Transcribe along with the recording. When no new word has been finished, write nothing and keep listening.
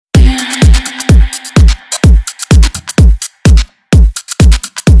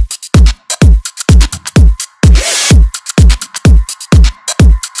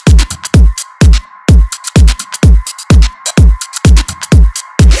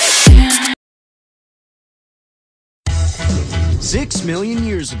6 million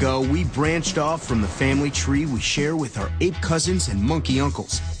years ago, we branched off from the family tree we share with our ape cousins and monkey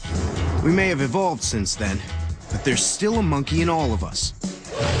uncles. We may have evolved since then, but there's still a monkey in all of us.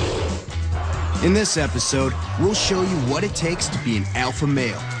 In this episode, we'll show you what it takes to be an alpha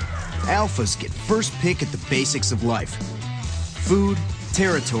male. Alphas get first pick at the basics of life: food,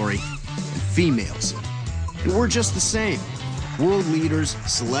 territory, and females. And we're just the same. World leaders,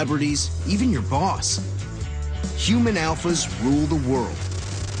 celebrities, even your boss. Human alphas rule the world.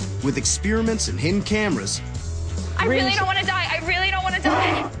 With experiments and hidden cameras, I really don't want to die. I really don't want to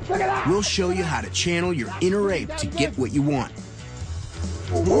die. We'll show you how to channel your inner ape to get what you want.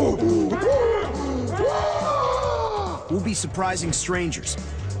 We'll be surprising strangers,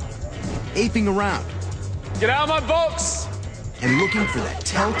 aping around, Get out of my box! and looking for that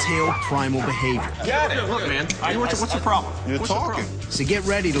telltale primal behavior. Got it. Look, man, what's your problem? You're talking. So get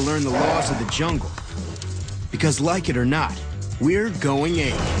ready to learn the laws of the jungle. Because like it or not, we're going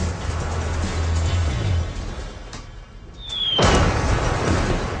ape.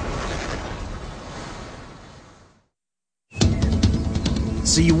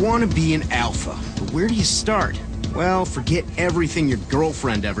 So you want to be an alpha, but where do you start? Well, forget everything your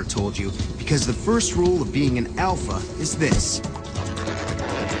girlfriend ever told you, because the first rule of being an alpha is this: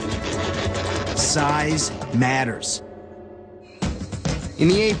 size matters. In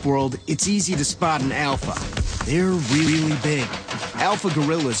the ape world, it's easy to spot an alpha. They're really big. Alpha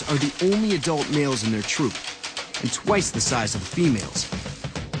gorillas are the only adult males in their troop, and twice the size of the females.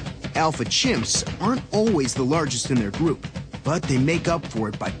 Alpha chimps aren't always the largest in their group, but they make up for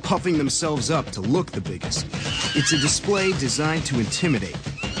it by puffing themselves up to look the biggest. It's a display designed to intimidate,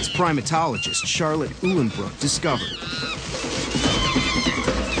 as primatologist Charlotte Uhlenbrook discovered.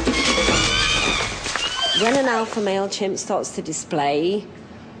 When an alpha male chimp starts to display,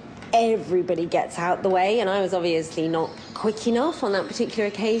 everybody gets out the way, and I was obviously not quick enough on that particular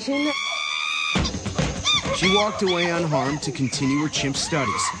occasion. She walked away unharmed to continue her chimp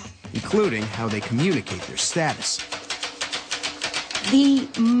studies, including how they communicate their status. The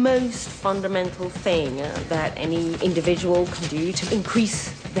most fundamental thing that any individual can do to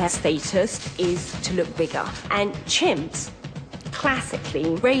increase their status is to look bigger. And chimps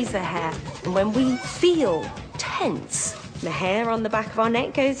classically raise their hair. And when we feel tense, the hair on the back of our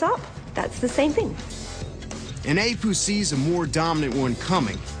neck goes up. That's the same thing. An ape who sees a more dominant one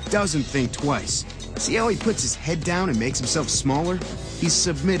coming doesn't think twice. See how he puts his head down and makes himself smaller? He's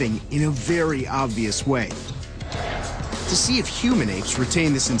submitting in a very obvious way. To see if human apes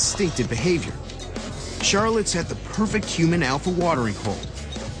retain this instinctive behavior, Charlotte's at the perfect human alpha watering hole,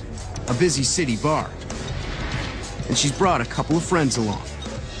 a busy city bar. And she's brought a couple of friends along.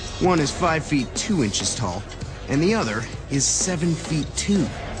 One is 5 feet 2 inches tall, and the other is 7 feet 2.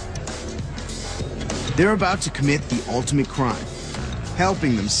 They're about to commit the ultimate crime,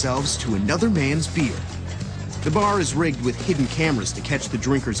 helping themselves to another man's beer. The bar is rigged with hidden cameras to catch the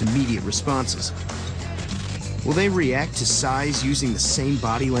drinkers' immediate responses. Will they react to size using the same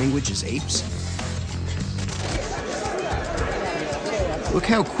body language as apes? Look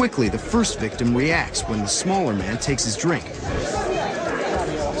how quickly the first victim reacts when the smaller man takes his drink.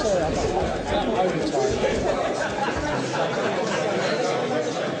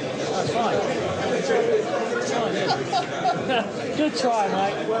 Good try,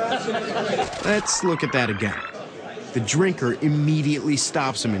 mate. Let's look at that again. The drinker immediately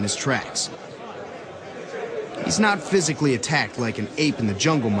stops him in his tracks. He's not physically attacked like an ape in the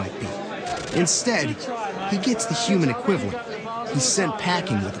jungle might be. Instead, he gets the human equivalent. He's sent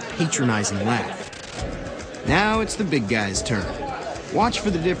packing with a patronizing laugh. Now it's the big guy's turn. Watch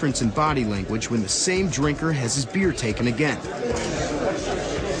for the difference in body language when the same drinker has his beer taken again.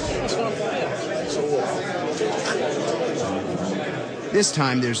 This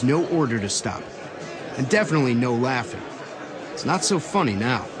time, there's no order to stop. And definitely no laughing. It's not so funny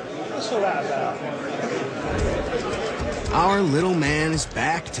now. What's all that about? Our little man is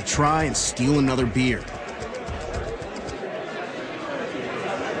back to try and steal another beer.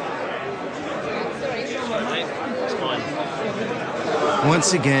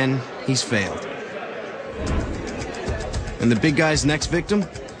 Once again, he's failed. And the big guy's next victim?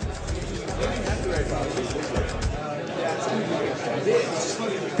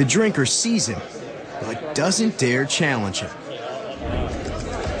 The drinker sees him, but doesn't dare challenge him.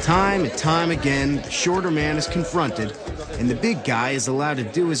 Time and time again, the shorter man is confronted, and the big guy is allowed to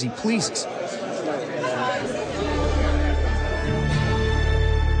do as he pleases.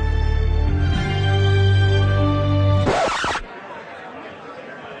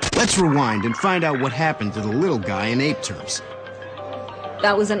 Let's rewind and find out what happened to the little guy in ape terms.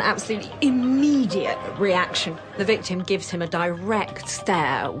 That was an absolutely immediate reaction. The victim gives him a direct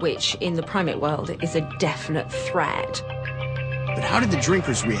stare, which in the primate world is a definite threat. But how did the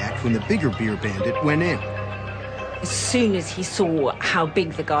drinkers react when the bigger beer bandit went in? As soon as he saw how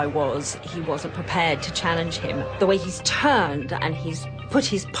big the guy was, he wasn't prepared to challenge him. The way he's turned and he's put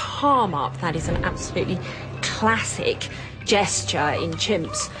his palm up, that is an absolutely classic gesture in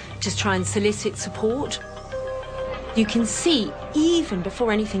chimps to try and solicit support. You can see, even before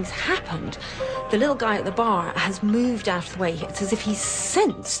anything's happened, the little guy at the bar has moved out of the way. It's as if he's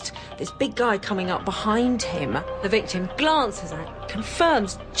sensed this big guy coming up behind him. The victim glances at,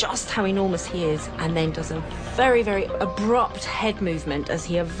 confirms just how enormous he is, and then does a very, very abrupt head movement as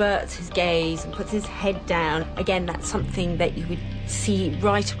he averts his gaze and puts his head down. Again, that's something that you would see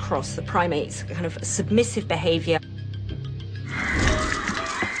right across the primates, kind of submissive behavior.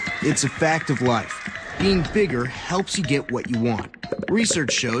 It's a fact of life. Being bigger helps you get what you want.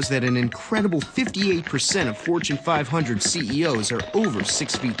 Research shows that an incredible 58% of Fortune 500 CEOs are over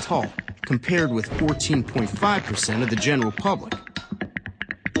 6 feet tall, compared with 14.5% of the general public.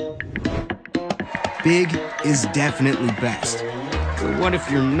 Big is definitely best. But what if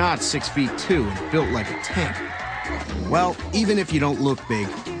you're not 6 feet 2 and built like a tank? Well, even if you don't look big,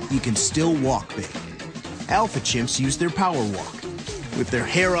 you can still walk big. Alpha chimps use their power walk. With their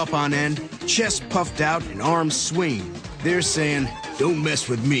hair up on end, chest puffed out, and arms swinging, they're saying, "Don't mess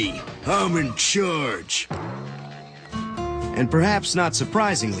with me, I'm in charge." And perhaps not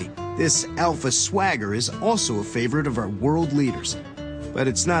surprisingly, this alpha swagger is also a favorite of our world leaders. But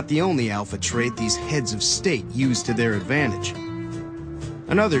it's not the only alpha trait these heads of state use to their advantage.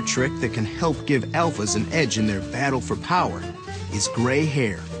 Another trick that can help give alphas an edge in their battle for power is gray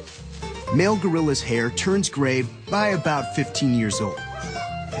hair. Male gorilla's hair turns gray by about 15 years old.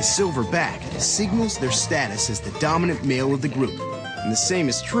 The silver back signals their status as the dominant male of the group, and the same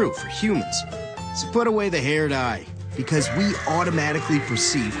is true for humans. So put away the hair dye, because we automatically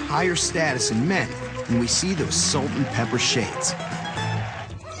perceive higher status in men when we see those salt and pepper shades.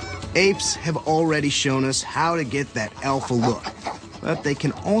 Apes have already shown us how to get that alpha look, but they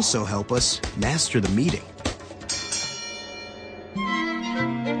can also help us master the meeting.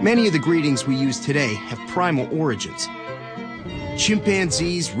 Many of the greetings we use today have primal origins.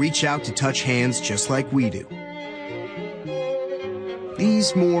 Chimpanzees reach out to touch hands just like we do.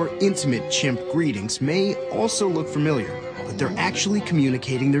 These more intimate chimp greetings may also look familiar, but they're actually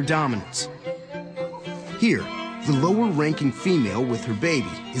communicating their dominance. Here, the lower-ranking female with her baby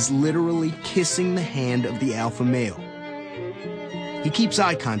is literally kissing the hand of the alpha male. He keeps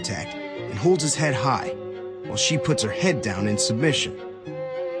eye contact and holds his head high, while she puts her head down in submission.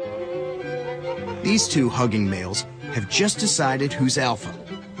 These two hugging males have just decided who's alpha.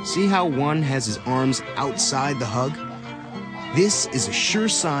 See how one has his arms outside the hug? This is a sure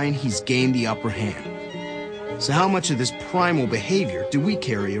sign he's gained the upper hand. So how much of this primal behavior do we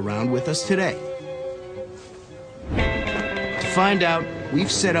carry around with us today? To find out,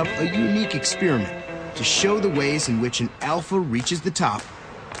 we've set up a unique experiment to show the ways in which an alpha reaches the top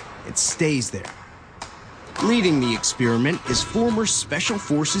and stays there. Leading the experiment is former Special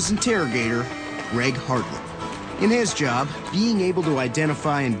Forces interrogator Greg Hartley. In his job, being able to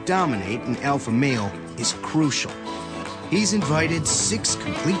identify and dominate an alpha male is crucial. He's invited 6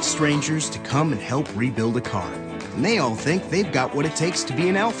 complete strangers to come and help rebuild a car. And they all think they've got what it takes to be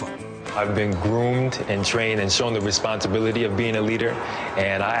an alpha. I've been groomed and trained and shown the responsibility of being a leader,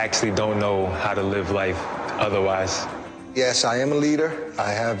 and I actually don't know how to live life otherwise. Yes, I am a leader.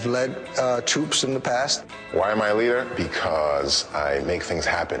 I have led troops in the past. Why am I a leader? Because I make things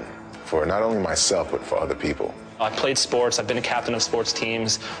happen for not only myself, but for other people. I've played sports. I've been a captain of sports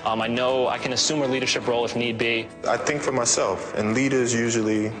teams. I know I can assume a leadership role if need be. I think for myself, and leaders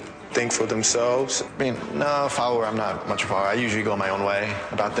usually think for themselves. No, follower, I'm not much of a follower. I usually go my own way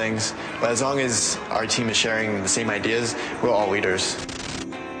about things. But as long as our team is sharing the same ideas, we're all leaders.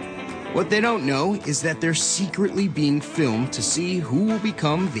 What they don't know is that they're secretly being filmed to see who will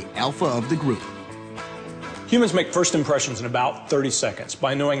become the alpha of the group. Humans make first impressions in about 30 seconds.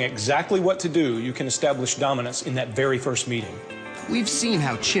 By knowing exactly what to do, you can establish dominance in that very first meeting. We've seen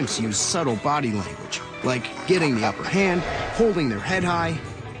how chimps use subtle body language, like getting the upper hand, holding their head high,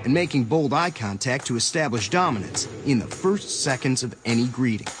 and making bold eye contact to establish dominance in the first seconds of any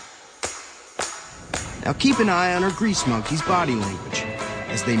greeting. Now keep an eye on our grease monkey's body language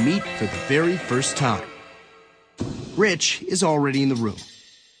as they meet for the very first time. Rich is already in the room.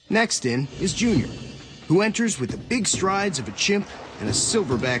 Next in is Junior, who enters with the big strides of a chimp and a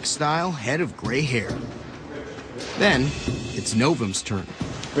silverback-style head of gray hair. Then, it's Novum's turn.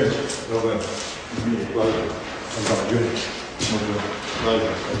 Rich, Novum, I'm Junior.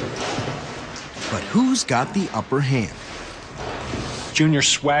 But who's got the upper hand? Junior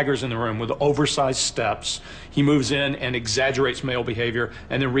swaggers in the room with oversized steps. He moves in and exaggerates male behavior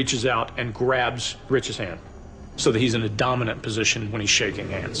and then reaches out and grabs Rich's hand so that he's in a dominant position when he's shaking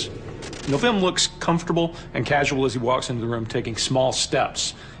hands. Novem looks comfortable and casual as he walks into the room, taking small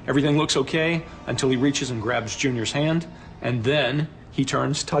steps. Everything looks okay until he reaches and grabs Junior's hand, and then he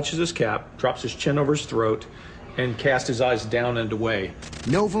turns, touches his cap, drops his chin over his throat, and casts his eyes down and away.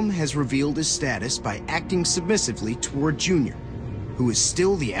 Novem has revealed his status by acting submissively toward Junior, who is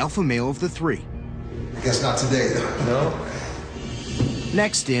still the alpha male of the three. I guess not today, though. No?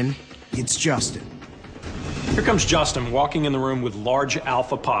 Next in, it's Justin. Here comes Justin, walking in the room with large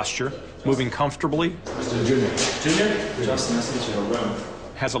alpha posture, moving comfortably. Junior, Justin, nice to meet you in the room.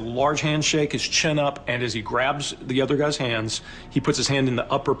 Has a large handshake, his chin up, and as he grabs the other guy's hands, he puts his hand in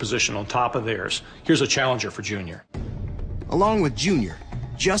the upper position on top of theirs. Here's a challenger for Junior. Along with Junior,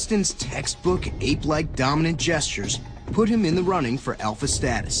 Justin's textbook ape-like dominant gestures put him in the running for alpha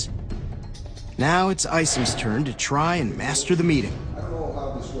status. Now it's Isom's turn to try and master the meeting. I don't know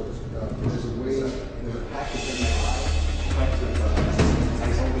how this works. There's a way, there's a package in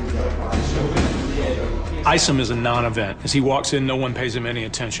Isom is a non-event. As he walks in, no one pays him any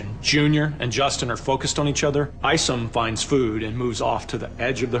attention. Junior and Justin are focused on each other. Isom finds food and moves off to the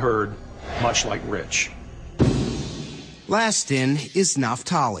edge of the herd, much like Rich. Last in is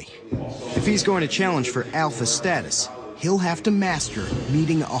Naftali. If he's going to challenge for alpha status, he'll have to master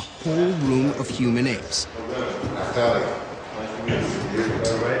meeting a whole room of human apes.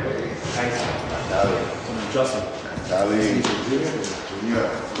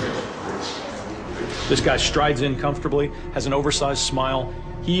 This guy strides in comfortably, has an oversized smile.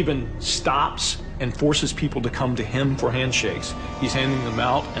 He even stops and forces people to come to him for handshakes. He's handing them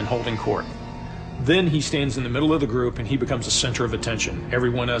out and holding court. Then he stands in the middle of the group and he becomes the center of attention.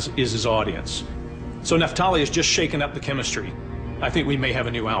 Everyone else is his audience. So Naftali has just shaken up the chemistry. I think we may have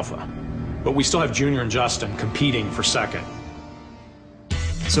a new alpha. But we still have Junior and Justin competing for second.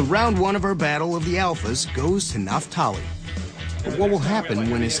 So round one of our battle of the alphas goes to Naftali. But what will happen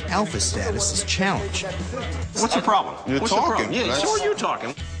when his alpha status is challenged? What's the problem? You're What's talking. The problem? Yeah, so are you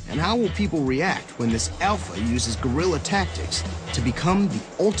talking? And how will people react when this alpha uses guerrilla tactics to become the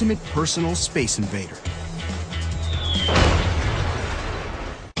ultimate personal space invader?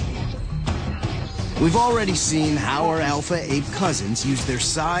 We've already seen how our alpha ape cousins use their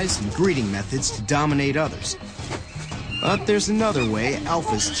size and greeting methods to dominate others. But there's another way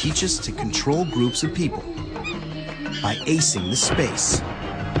alphas teach us to control groups of people: by acing the space.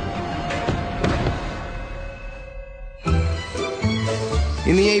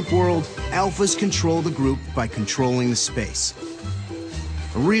 In the ape world, alphas control the group by controlling the space.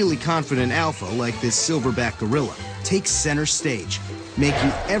 A really confident alpha, like this silverback gorilla, takes center stage,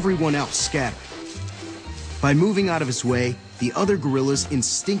 making everyone else scatter. By moving out of his way, the other gorillas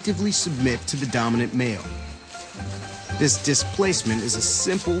instinctively submit to the dominant male. This displacement is a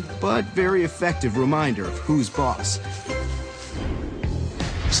simple but very effective reminder of who's boss.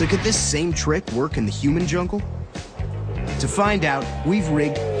 So could this same trick work in the human jungle? To find out, we've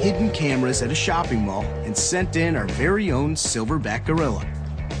rigged hidden cameras at a shopping mall and sent in our very own silverback gorilla.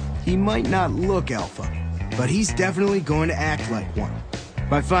 He might not look alpha, but he's definitely going to act like one,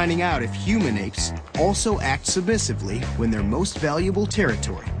 by finding out if human apes also act submissively when their most valuable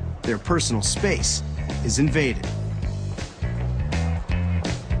territory, their personal space, is invaded.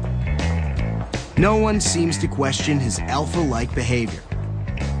 No one seems to question his alpha-like behavior.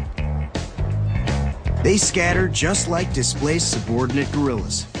 They scatter just like displaced subordinate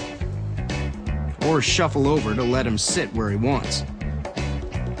gorillas, or shuffle over to let him sit where he wants.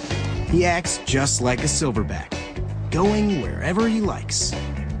 He acts just like a silverback, going wherever he likes.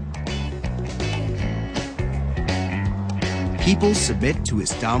 People submit to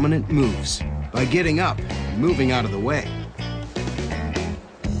his dominant moves by getting up and moving out of the way.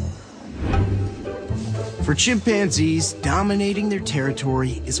 For chimpanzees, dominating their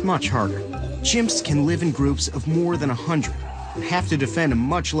territory is much harder. Chimps can live in groups of more than 100 and have to defend a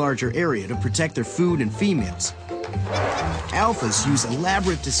much larger area to protect their food and females. Alphas use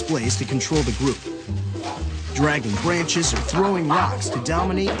elaborate displays to control the group, dragging branches or throwing rocks to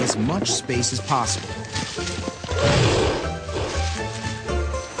dominate as much space as possible.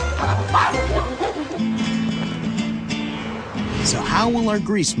 So how will our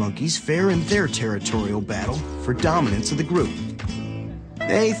grease monkeys fare in their territorial battle for dominance of the group?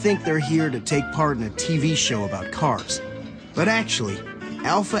 They think they're here to take part in a TV show about cars. But actually,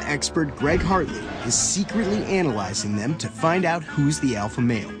 alpha expert Greg Hartley is secretly analyzing them to find out who's the alpha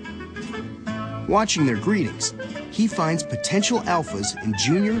male. Watching their greetings, he finds potential alphas in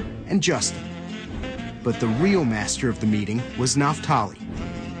Junior and Justin. But the real master of the meeting was Naphtali,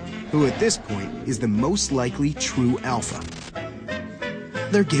 who at this point is the most likely true alpha.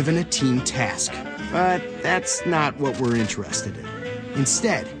 They're given a team task, but that's not what we're interested in.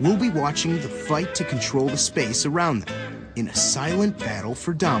 Instead, we'll be watching the fight to control the space around them in a silent battle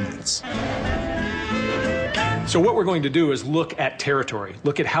for dominance. So what we're going to do is look at territory,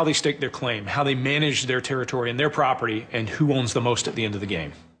 look at how they stake their claim, how they manage their territory and their property, and who owns the most at the end of the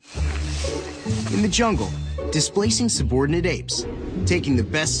game. In the jungle, displacing subordinate apes, taking the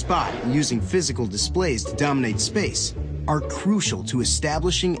best spot and using physical displays to dominate space are crucial to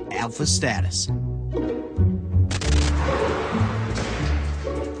establishing alpha status.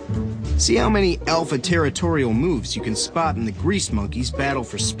 See how many alpha territorial moves you can spot in the Grease Monkey's battle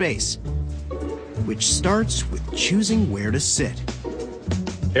for space, which starts with choosing where to sit.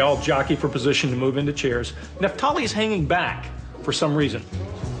 They all jockey for position to move into chairs. Naphtali is hanging back for some reason.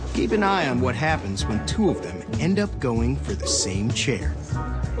 Keep an eye on what happens when two of them end up going for the same chair.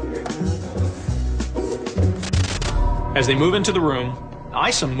 As they move into the room,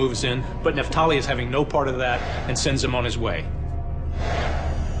 Isom moves in, but Naphtali is having no part of that and sends him on his way.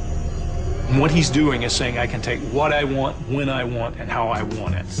 And what he's doing is saying, I can take what I want, when I want, and how I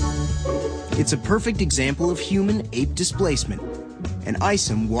want it. It's a perfect example of human-ape displacement, and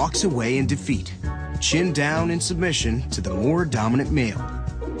Isom walks away in defeat, chin down in submission to the more dominant male.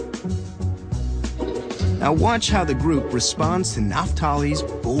 Now watch how the group responds to Naphtali's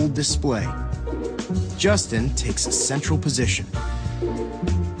bold display. Justin takes a central position.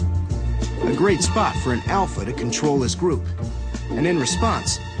 A great spot for an alpha to control his group. And in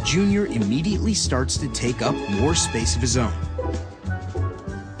response, Junior immediately starts to take up more space of his own.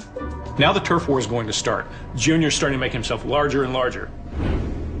 Now the turf war is going to start. Junior's starting to make himself larger and larger.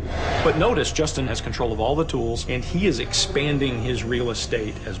 But notice Justin has control of all the tools, and he is expanding his real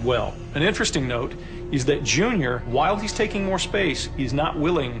estate as well. An interesting note is that Junior, while he's taking more space, he's not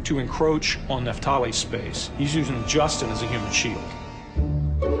willing to encroach on Naphtali's space. He's using Justin as a human shield.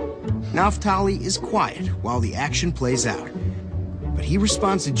 Naphtali is quiet while the action plays out, but he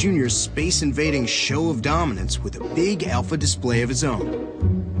responds to Junior's space-invading show of dominance with a big alpha display of his own.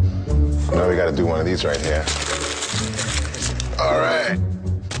 Now we gotta do one of these right here. All right.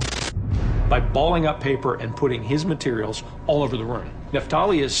 By balling up paper and putting his materials all over the room,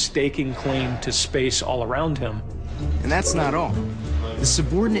 Naphtali is staking claim to space all around him. And that's not all. The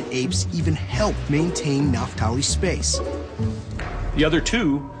subordinate apes even help maintain Naphtali's space. The other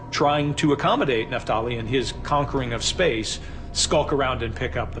two, trying to accommodate Naphtali in his conquering of space, skulk around and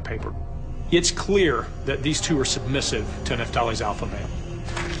pick up the paper. It's clear that these two are submissive to Naphtali's alpha male.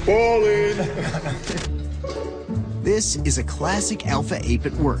 Ball in! This is a classic alpha ape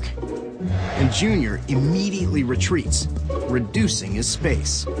at work. And Junior immediately retreats, reducing his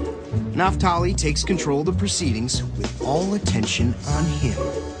space. Naphtali takes control of the proceedings with all attention on him.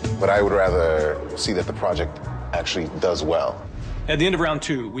 But I would rather see that the project actually does well. At the end of round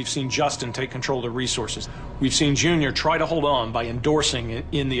two, we've seen Justin take control of the resources. We've seen Junior try to hold on by endorsing it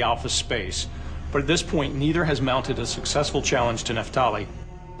in the alpha space. But at this point, neither has mounted a successful challenge to Naphtali.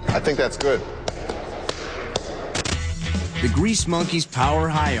 I think that's good. The Grease Monkey's power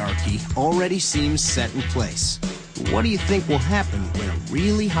hierarchy already seems set in place. What do you think will happen when a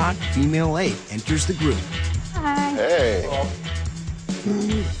really hot female ape enters the group? Hi. Hey.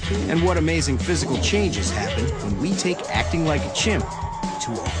 And what amazing physical changes happen when we take acting like a chimp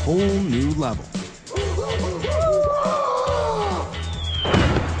to a whole new level.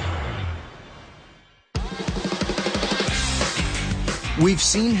 We've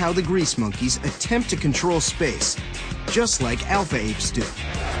seen how the Grease Monkeys attempt to control space, just like alpha apes do.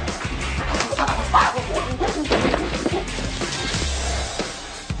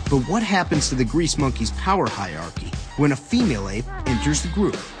 But what happens to the Grease Monkey's power hierarchy when a female ape enters the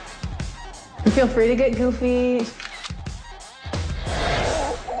group? Feel free to get goofy.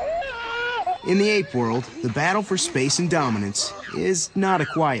 In the ape world, the battle for space and dominance is not a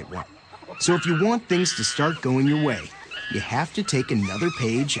quiet one. So if you want things to start going your way, you have to take another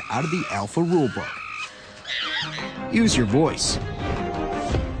page out of the alpha rulebook. Use your voice.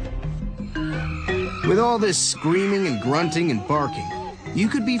 With all this screaming and grunting and barking, you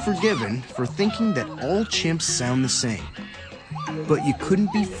could be forgiven for thinking that all chimps sound the same. But you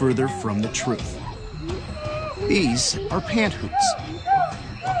couldn't be further from the truth. These are pant hoots.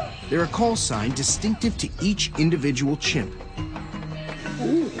 They're a call sign distinctive to each individual chimp.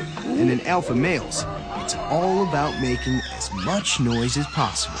 And in alpha males, it's all about making as much noise as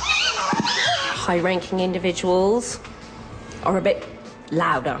possible. High-ranking individuals are a bit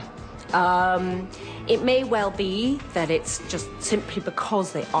louder. It may well be that it's just simply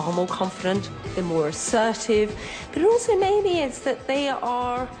because they are more confident, they're more assertive, but also maybe it's that they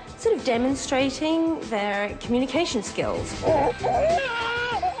are sort of demonstrating their communication skills.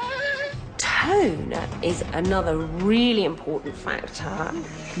 Tone is another really important factor.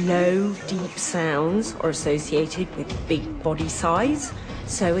 Low, deep sounds are associated with big body size.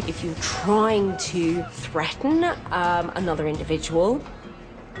 So if you're trying to threaten another individual,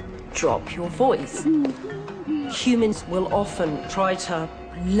 drop your voice. Humans will often try to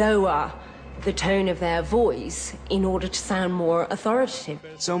lower the tone of their voice in order to sound more authoritative.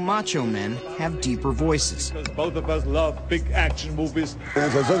 So macho men have deeper voices. Both of us love big action movies. And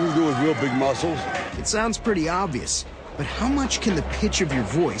it has nothing to do with real big muscles. It sounds pretty obvious, but how much can the pitch of your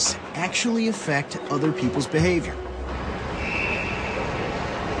voice actually affect other people's behavior?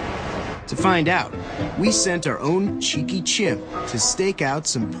 To find out, we sent our own cheeky chimp to stake out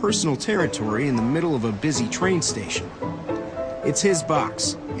some personal territory in the middle of a busy train station. It's his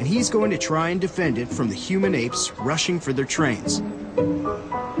box, and he's going to try and defend it from the human apes rushing for their trains.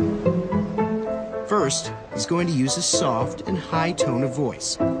 First, he's going to use a soft and high tone of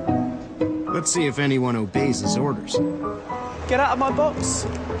voice. Let's see if anyone obeys his orders. Get out of my box.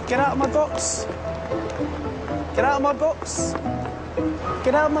 Get out of my box. Get out of my box.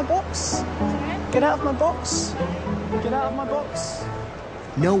 Get out of my box. Get out of my box. Get out of my box.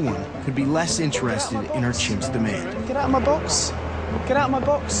 No one could be less interested in our chimp's demand. Get out of my box. Get out of my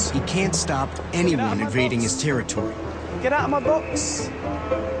box. He can't stop anyone invading his territory. Get out of my box.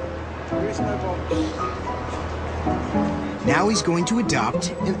 There is no box. Now he's going to adopt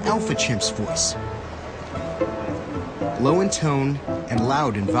an alpha chimp's voice. Low in tone and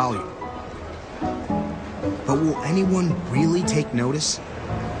loud in volume. But will anyone really take notice?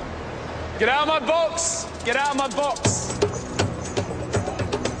 Get out of my box! Get out of my box!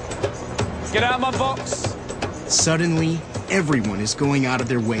 Get out of my box! Suddenly, everyone is going out of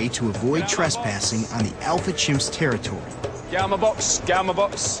their way to avoid trespassing on the alpha chimp's territory. Get out of my box! Get out of my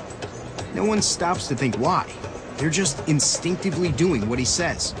box! No one stops to think why. They're just instinctively doing what he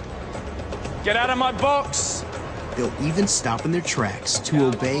says. Get out of my box! They'll even stop in their tracks to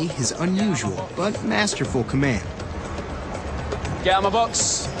obey his unusual but masterful command. Get out of my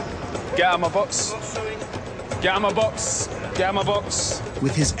box! Get out of my box! Get out of my box! Get out of my box!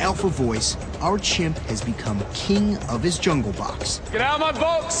 With his alpha voice, our chimp has become king of his jungle box. Get out of my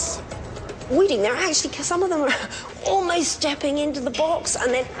box! Weeding, they're actually, some of them are almost stepping into the box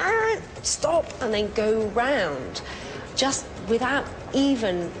and then stop and then go round. Just without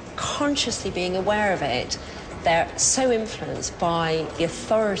even consciously being aware of it, they're so influenced by the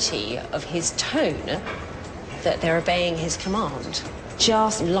authority of his tone that they're obeying his command.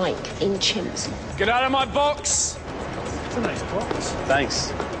 Just like in chimps. Get out of my box! It's a nice box.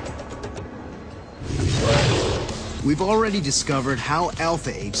 Thanks. We've already discovered how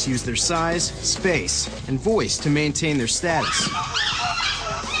alpha apes use their size, space, and voice to maintain their status.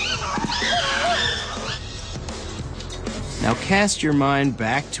 Now cast your mind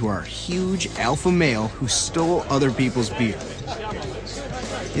back to our huge alpha male who stole other people's beer.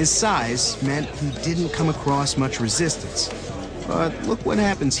 His size meant he didn't come across much resistance. But look what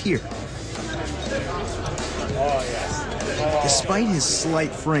happens here. Despite his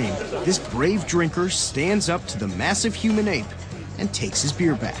slight frame, this brave drinker stands up to the massive human ape and takes his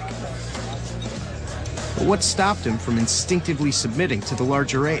beer back. But what stopped him from instinctively submitting to the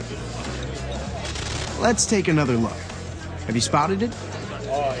larger ape? Let's take another look. Have you spotted it?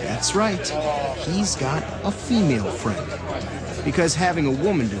 That's right. He's got a female friend. Because having a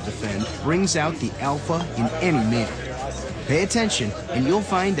woman to defend brings out the alpha in any male. Pay attention, and you'll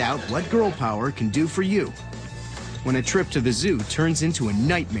find out what girl power can do for you. When a trip to the zoo turns into a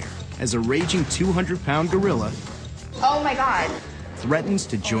nightmare as a raging 200-pound gorilla Oh my god. threatens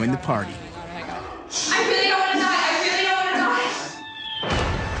to join the party. I really don't want to die. I really don't want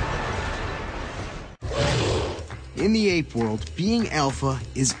to die. In the ape world, being alpha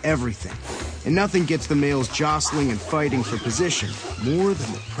is everything. And nothing gets the males jostling and fighting for position more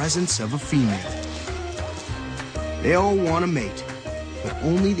than the presence of a female. They all want a mate, but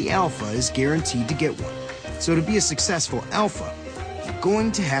only the alpha is guaranteed to get one. So to be a successful alpha, you're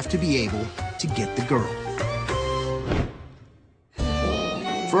going to have to be able to get the girl.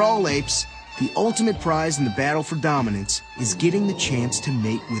 For all apes, the ultimate prize in the battle for dominance is getting the chance to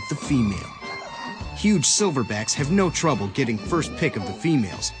mate with the female. Huge silverbacks have no trouble getting first pick of the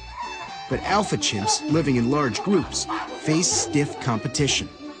females. But alpha chimps living in large groups face stiff competition.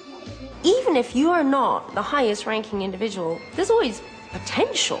 Even if you are not the highest ranking individual, there's always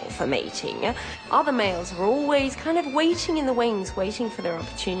potential for mating, other males are always kind of waiting in the wings, waiting for their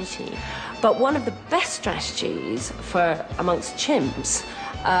opportunity. But one of the best strategies for amongst chimps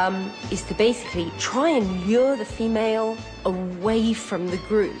is to basically try and lure the female away from the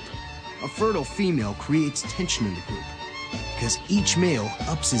group. A fertile female creates tension in the group because each male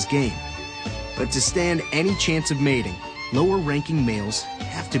ups his game. But to stand any chance of mating, lower-ranking males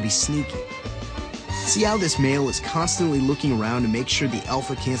have to be sneaky. See how this male is constantly looking around to make sure the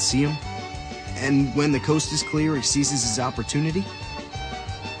alpha can't see him? And when the coast is clear, he seizes his opportunity?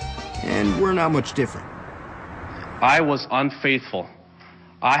 And we're not much different. I was unfaithful.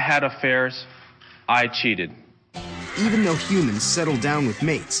 I had affairs. I cheated. Even though humans settle down with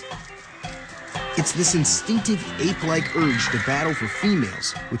mates, it's this instinctive ape-like urge to battle for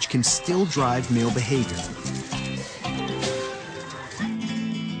females which can still drive male behavior.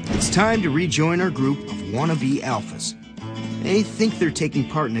 It's time to rejoin our group of wannabe alphas. They think they're taking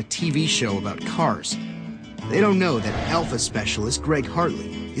part in a TV show about cars. They don't know that alpha specialist Greg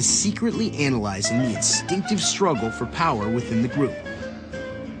Hartley is secretly analyzing the instinctive struggle for power within the group.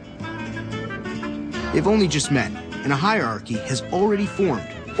 They've only just met, and a hierarchy has already formed.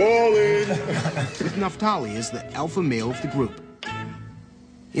 Falling! With Naphtali as the alpha male of the group.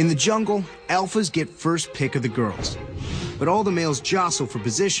 In the jungle, alphas get first pick of the girls. But all the males jostle for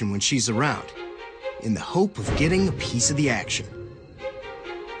position when she's around, in the hope of getting a piece of the action.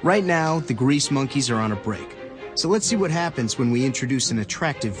 Right now, the grease monkeys are on a break. So let's see what happens when we introduce an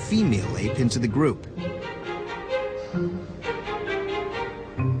attractive female ape into the group.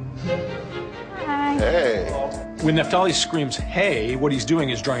 Hi. Hey. When Naphtali screams, hey, what he's doing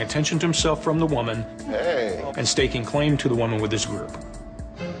is drawing attention to himself from the woman and staking claim to the woman with his group.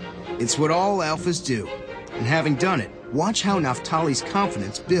 It's what all alphas do. And having done it, watch how Naphtali's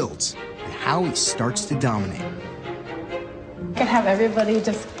confidence builds and how he starts to dominate. You could have everybody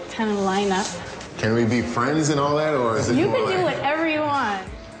just kind of line up. Can we be friends and all that, or is it You more can do like... whatever you want.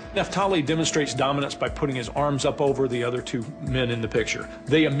 Naphtali demonstrates dominance by putting his arms up over the other two men in the picture.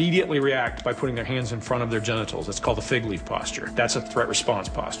 They immediately react by putting their hands in front of their genitals. It's called the fig leaf posture. That's a threat response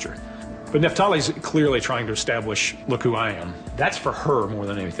posture. But Naphtali's clearly trying to establish, look who I am. That's for her more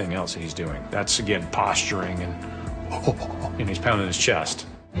than anything else that he's doing. That's, again, posturing and he's pounding his chest.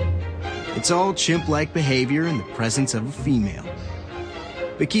 It's all chimp-like behavior in the presence of a female.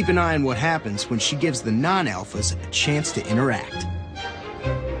 But keep an eye on what happens when she gives the non-alphas a chance to interact.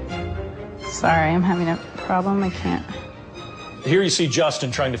 Sorry, I'm having a problem. I can't. Here you see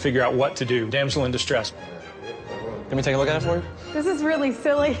Justin trying to figure out what to do. Damsel in distress. Let me take a look at it for you. This is really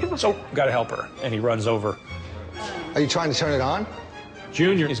silly. So, gotta help her. And he runs over. Are you trying to turn it on?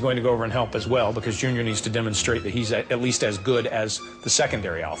 Junior is going to go over and help as well, because Junior needs to demonstrate that he's at least as good as the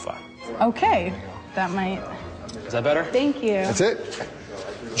secondary alpha. Okay, that might... Is that better? Thank you. That's it?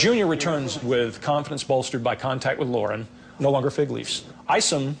 Junior returns with confidence bolstered by contact with Lauren, no longer fig leaves.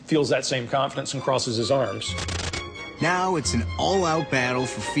 Isom feels that same confidence and crosses his arms. Now it's an all-out battle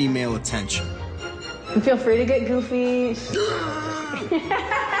for female attention. And feel free to get goofy.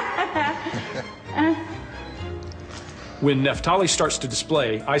 When Naphtali starts to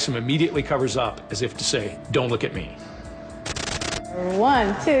display, Isom immediately covers up as if to say, don't look at me.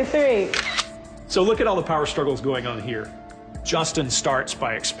 1, 2, 3. So look at all the power struggles going on here. Justin starts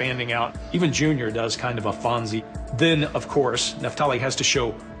by expanding out. Even Junior does kind of a Fonzie. Then, of course, Naphtali has to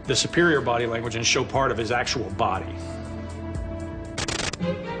show the superior body language and show part of his actual body.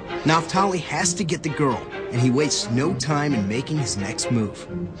 Naphtali has to get the girl, and he wastes no time in making his next move.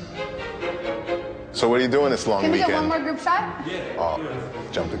 So what are you doing this long Can we weekend? get one more group shot? Oh,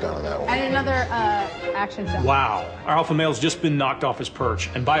 jumped the gun on that one. And another action shot. Wow, our alpha male's just been knocked off his perch,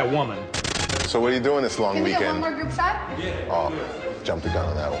 and by a woman. So what are you doing this long Can we weekend? get one more group shot? Oh, jumped the gun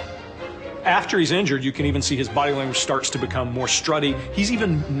on that one. After he's injured, you can even see his body language starts to become more strutty. He's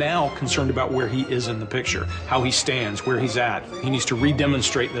even now concerned about where he is in the picture, how he stands, where he's at. He needs to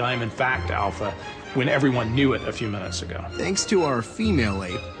re-demonstrate that I am in fact alpha when everyone knew it a few minutes ago. Thanks to our female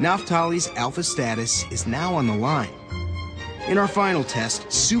ape, Naphtali's alpha status is now on the line. In our final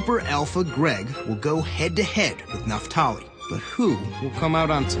test, Super Alpha Greg will go head-to-head with Naphtali, but who will come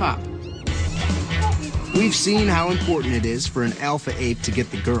out on top? We've seen how important it is for an alpha ape to get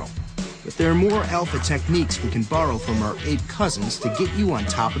the girl. But there are more alpha techniques we can borrow from our ape cousins to get you on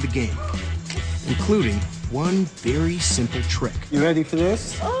top of the game, including one very simple trick. You ready for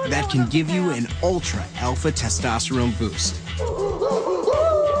this? That can give you an ultra alpha testosterone boost.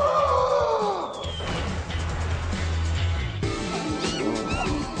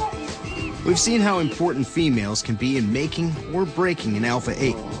 We've seen how important females can be in making or breaking an alpha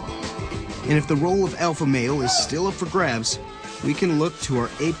ape. And if the role of alpha male is still up for grabs, we can look to our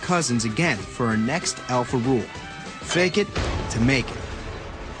ape cousins again for our next alpha rule. Fake it to make it.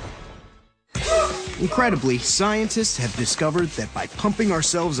 Incredibly, scientists have discovered that by pumping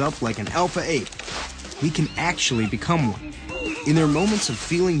ourselves up like an alpha ape, we can actually become one. In their moments of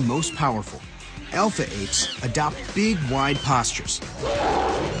feeling most powerful, alpha apes adopt big, wide postures.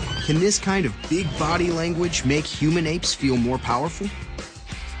 Can this kind of big body language make human apes feel more powerful?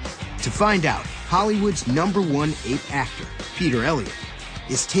 To find out, Hollywood's #1 ape actor, Peter Elliott,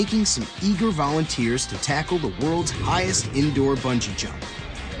 is taking some eager volunteers to tackle the world's highest indoor bungee jump.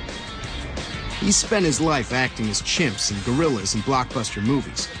 He's spent his life acting as chimps and gorillas in blockbuster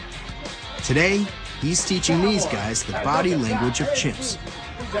movies. Today, he's teaching these guys the body language of chimps.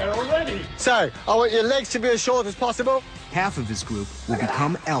 So, I want your legs to be as short as possible. Half of his group will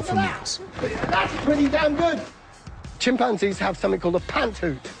become alpha males. That's pretty damn good. Chimpanzees have something called a pant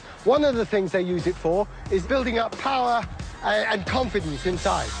hoot. One of the things they use it for is building up power and confidence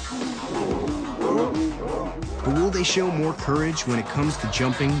inside. But will they show more courage when it comes to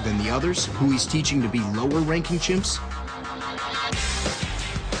jumping than the others, who he's teaching to be lower-ranking chimps?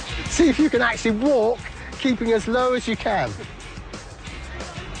 See if you can actually walk, keeping as low as you can.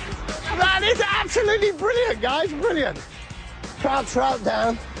 That is absolutely brilliant, guys, brilliant. Crouch right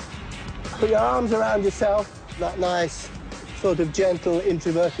down, put your arms around yourself, that nice, sort of gentle,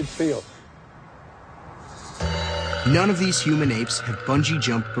 introverted feel. None of these human apes have bungee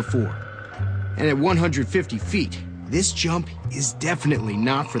jumped before. And at 150 feet, this jump is definitely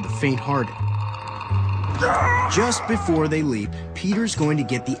not for the faint-hearted. Just before they leap, Peter's going to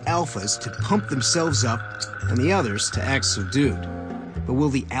get the alphas to pump themselves up and the others to act subdued. But will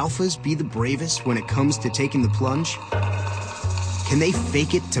the alphas be the bravest when it comes to taking the plunge? Can they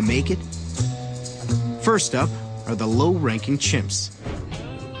fake it to make it? First up are the low-ranking chimps.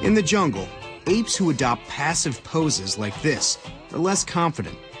 In the jungle, apes who adopt passive poses like this are less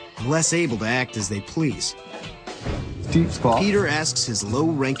confident and less able to act as they please. Deep spot. Peter asks his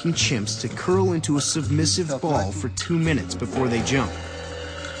low-ranking chimps to curl into a submissive ball for 2 minutes before they jump.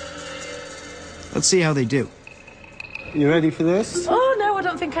 Let's see how they do. You ready for this? Oh, no, I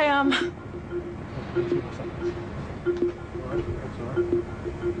don't think I am.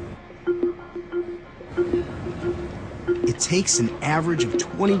 It takes an average of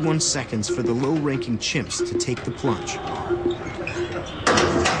 21 seconds for the low-ranking chimps to take the plunge.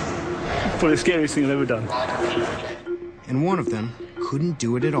 Probably the scariest thing I've ever done. And one of them couldn't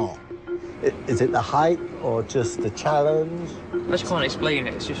do it at all. Is it the height or just the challenge? I just can't explain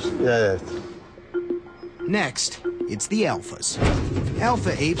it, it's just... Yeah. Next, it's the alphas.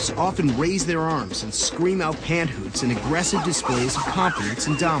 Alpha apes often raise their arms and scream out pant hoots in aggressive displays of confidence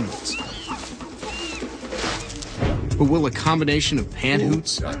and dominance. But will a combination of pant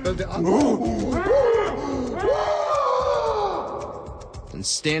hoots and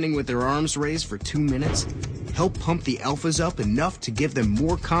standing with their arms raised for 2 minutes help pump the alphas up enough to give them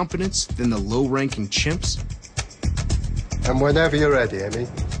more confidence than the low-ranking chimps? And whenever you're ready, Amy.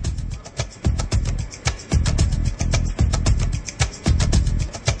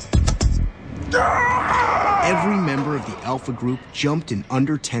 Every member of the alpha group jumped in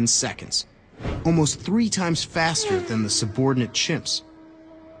under 10 seconds, almost 3 times faster than the subordinate chimps.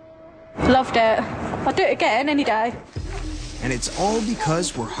 Loved it. I'll do it again any day. And it's all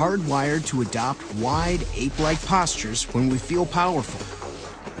because we're hardwired to adopt wide, ape-like postures when we feel powerful.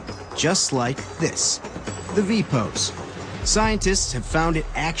 Just like this, the V pose. Scientists have found it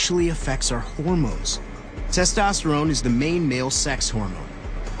actually affects our hormones. Testosterone is the main male sex hormone,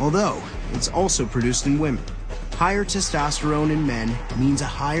 although it's also produced in women. Higher testosterone in men means a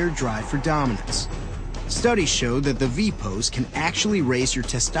higher drive for dominance. Studies show that the V pose can actually raise your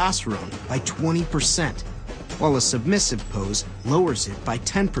testosterone by 20%, while a submissive pose lowers it by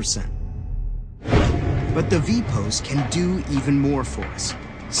 10%. But the V pose can do even more for us.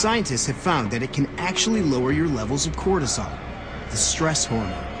 Scientists have found that it can actually lower your levels of cortisol, the stress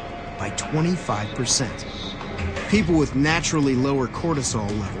hormone, by 25%. People with naturally lower cortisol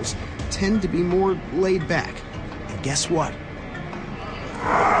levels tend to be more laid back. And guess what?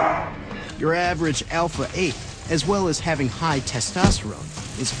 Your average alpha ape, as well as having high testosterone,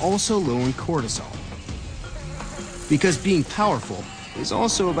 is also lowering cortisol. Because being powerful is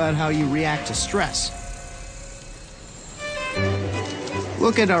also about how you react to stress.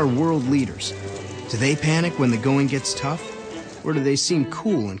 Look at our world leaders. Do they panic when the going gets tough? Or do they seem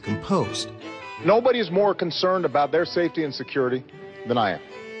cool and composed? Nobody is more concerned about their safety and security than I am.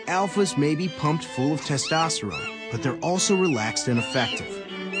 Alphas may be pumped full of testosterone, but they're also relaxed and effective.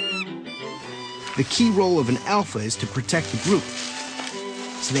 The key role of an alpha is to protect the group,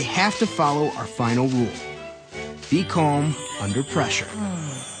 so they have to follow our final rule. Be calm under pressure.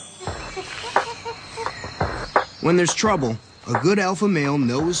 When there's trouble, a good alpha male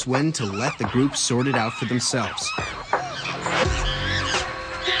knows when to let the group sort it out for themselves.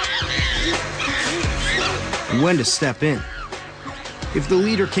 And when to step in. If the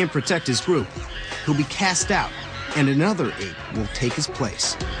leader can't protect his group, he'll be cast out, and another ape will take his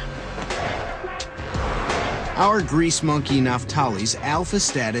place. Our grease monkey Naphtali's alpha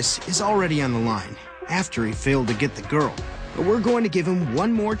status is already on the line, after he failed to get the girl. But we're going to give him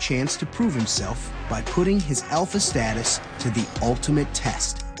one more chance to prove himself by putting his alpha status to the ultimate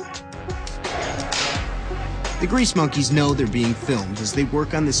test. The grease monkeys know they're being filmed as they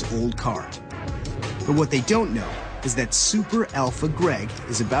work on this old car. But what they don't know is that Super Alpha Greg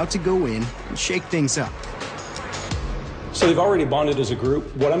is about to go in and shake things up. So they've already bonded as a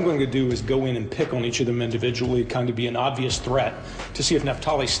group. What I'm going to do is go in and pick on each of them individually, kind of be an obvious threat, to see if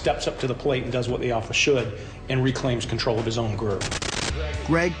Naphtali steps up to the plate and does what the alpha should and reclaims control of his own group.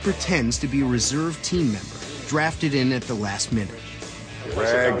 Greg pretends to be a reserve team member, drafted in at the last minute.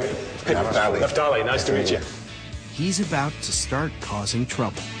 Greg, Naphtali, nice to meet you. He's about to start causing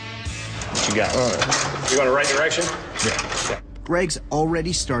trouble. What you got? You going the right direction? Yeah. Greg's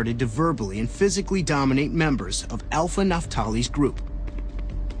already started to verbally and physically dominate members of Alpha Naphtali's group.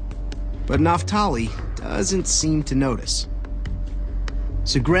 But Naphtali doesn't seem to notice.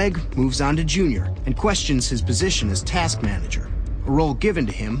 So Greg moves on to Junior and questions his position as task manager, a role given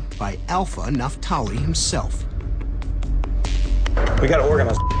to him by Alpha Naphtali himself. We gotta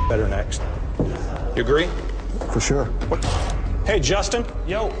organize better next. You agree? For sure. What? Hey, Justin.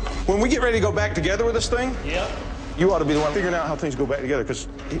 Yo. When we get ready to go back together with this thing, Yeah. you ought to be the one figuring out how things go back together, because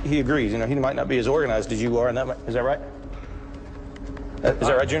he agrees. You know, he might not be as organized as you are, and is that right? Is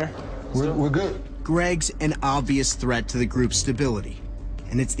that right, Junior? We're good. Greg's an obvious threat to the group's stability,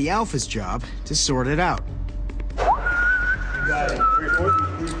 and it's the Alpha's job to sort it out.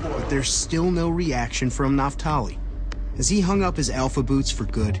 But there's still no reaction from Naphtali. Has he hung up his Alpha boots for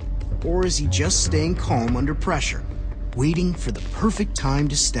good, or is he just staying calm under pressure, waiting for the perfect time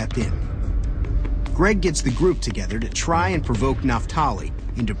to step in? Greg gets the group together to try and provoke Naphtali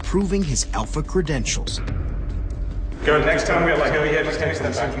into proving his Alpha credentials. Good. Next time we have like heavy hitters,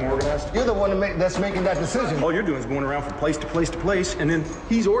 that seems more organized. You're the one that's making that decision. All you're doing is going around from place to place to place, and then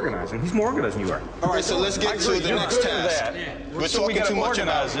he's organizing. He's more organized than you are. All right, so let's get to the next task. We're talking too much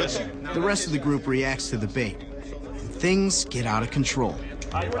about this. The rest of the group reacts to the bait, and things get out of control.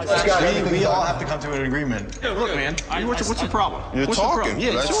 We all have to come to an agreement. Yeah, look, man, what's the problem? You're what's talking. The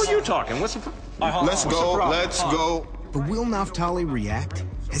problem? Yeah, so are you talking? What's the problem? Let's go. But will Naphtali react?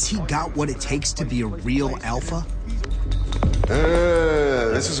 Has he got what it takes to be a real Alpha?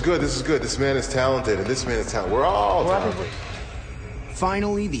 This is good. This man is talented, and this man is talented. We're all talented.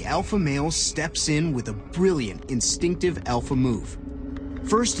 Finally, the Alpha male steps in with a brilliant, instinctive Alpha move.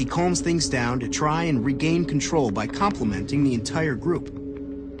 First, he calms things down to try and regain control by complimenting the entire group.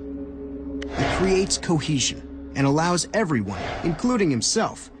 It creates cohesion and allows everyone, including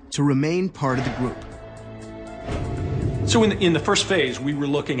himself, to remain part of the group. So in the first phase, we were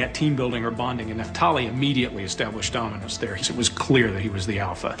looking at team building or bonding, and Naphtali immediately established dominance there. It was clear that he was the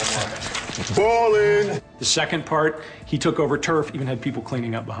alpha. Ballin'! The second part, he took over turf, even had people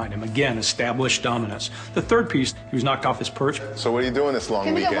cleaning up behind him. Again, established dominance. The third piece, he was knocked off his perch. So what are you doing this long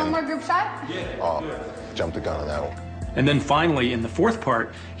Can we weekend? get one more group shot? Yeah. Oh, jumped the gun on that one. And then finally, in the fourth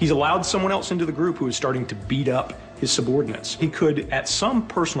part, he's allowed someone else into the group who is starting to beat up his subordinates. He could, at some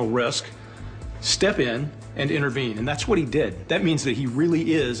personal risk, step in and intervene, and that's what he did. That means that he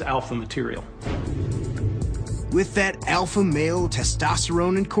really is alpha material. With that alpha male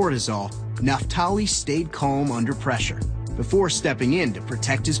testosterone and cortisol, Naphtali stayed calm under pressure before stepping in to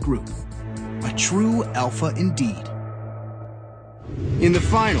protect his group. A true alpha indeed. In the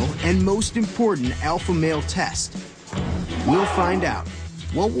final and most important alpha male test, we'll find out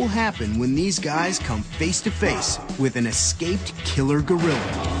what will happen when these guys come face to face with an escaped killer gorilla.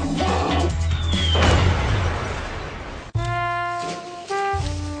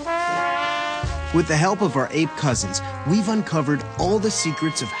 With the help of our ape cousins, we've uncovered all the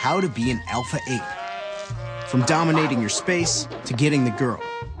secrets of how to be an alpha ape. From dominating your space to getting the girl,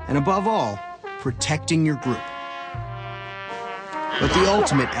 and above all, protecting your group. But the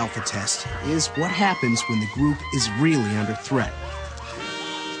ultimate alpha test is what happens when the group is really under threat.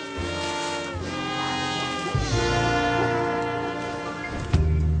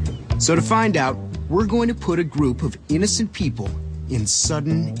 So to find out, we're going to put a group of innocent people in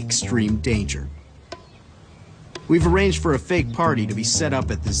sudden, extreme danger. We've arranged for a fake party to be set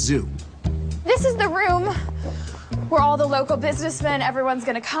up at the zoo. This is the room where all the local businessmen, everyone's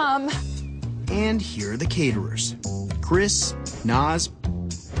gonna come. And here are the caterers: Chris, Nas,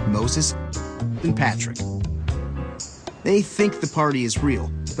 Moses, and Patrick. They think the party is real,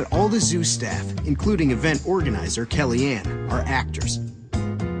 but all the zoo staff, including event organizer Kellyanne, are actors.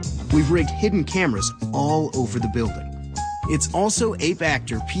 We've rigged hidden cameras all over the building. It's also ape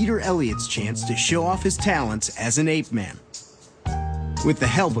actor Peter Elliott's chance to show off his talents as an ape man. With the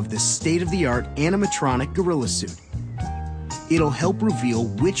help of this state-of-the-art animatronic gorilla suit, it'll help reveal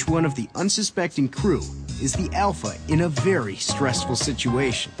which one of the unsuspecting crew is the alpha in a very stressful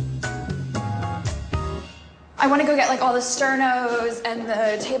situation. I want to go get like all the sternos and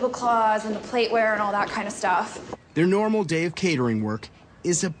the tablecloths and the plateware and all that kind of stuff. Their normal day of catering work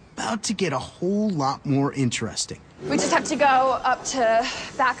is about to get a whole lot more interesting. We just have to go up to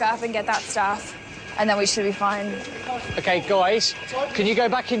back up and get that stuff, and then we should be fine. Okay, guys, can you go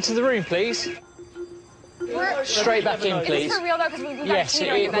back into the room, please? Straight back in, please. Is this for real, though? Because we've got Yes,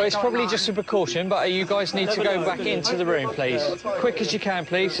 well, it's probably just a precaution, but you guys need to go back into the room, please. Quick as you can,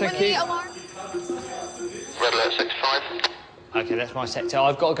 please. Thank you. Red alert 65. Okay, that's my sector.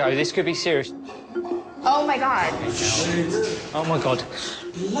 I've got to go. This could be serious. Oh, my God. Oh, my God.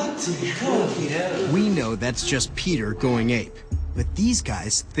 We know that's just Peter going ape, but these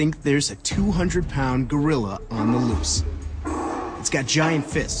guys think there's a 200-pound gorilla on the loose. It's got giant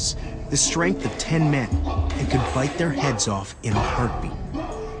fists, the strength of 10 men, and could bite their heads off in a heartbeat.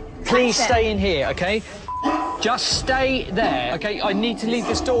 Please stay in here, okay? Just stay there, okay? I need to leave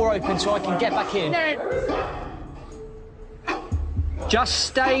this door open so I can get back in. Just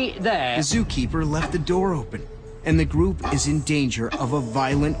stay there. The zookeeper left the door open, and the group is in danger of a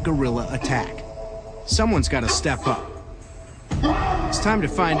violent gorilla attack. Someone's got to step up. It's time to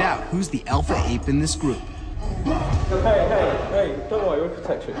find out who's the alpha ape in this group. Hey, don't worry, we'll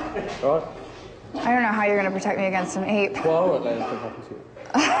protect you, all right? I don't know how you're going to protect me against an ape. Well, I won't let anything happen to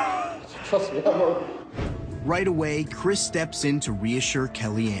you. Trust me, I'm not... Right away, Chris steps in to reassure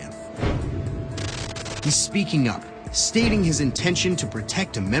Kellyanne. He's speaking up, stating his intention to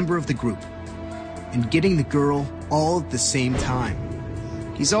protect a member of the group, and getting the girl all at the same time.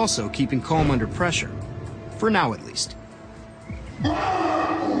 He's also keeping calm under pressure, for now at least.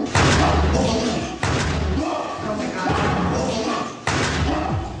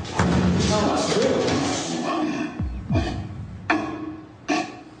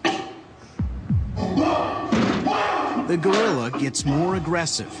 The gorilla gets more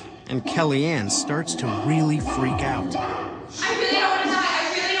aggressive, and Kellyanne starts to really freak out. I really don't want to die.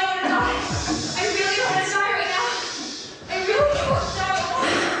 I really don't want to die. I really don't want to die right now. I really don't want to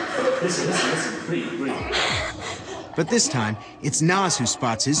die. Listen, breathe. But this time, it's Nas who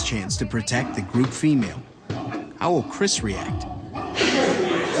spots his chance to protect the group female. How will Chris react?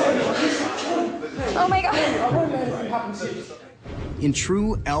 Oh my God. In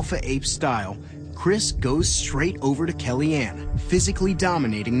true alpha ape style, Chris goes straight over to Kellyanne, physically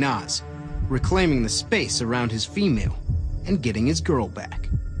dominating Nas, reclaiming the space around his female, and getting his girl back.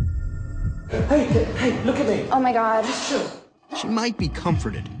 Hey, look at me. Oh my God. She might be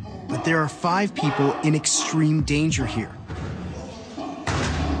comforted, but there are 5 people in extreme danger here.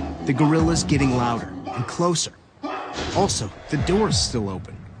 The gorilla's getting louder and closer. Also, the door's still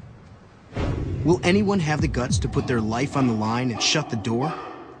open. Will anyone have the guts to put their life on the line and shut the door?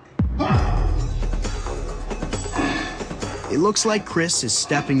 It looks like Chris is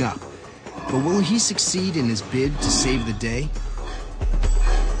stepping up, but will he succeed in his bid to save the day?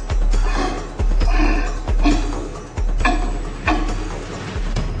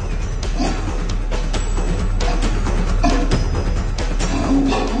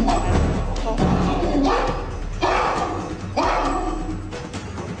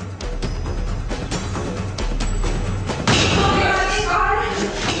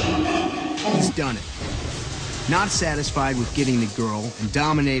 He's done it. Not satisfied with getting the girl and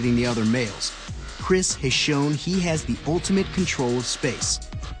dominating the other males, Chris has shown he has the ultimate control of space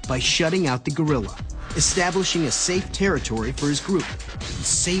by shutting out the gorilla, establishing a safe territory for his group, and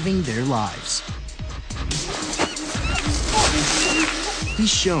saving their lives. He's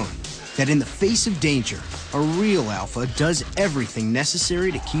shown that in the face of danger, a real alpha does everything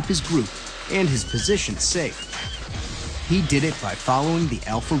necessary to keep his group and his position safe. He did it by following the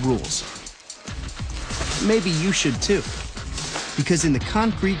alpha rules. Maybe you should too. Because in the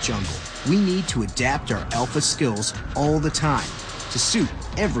concrete jungle, we need to adapt our alpha skills all the time to suit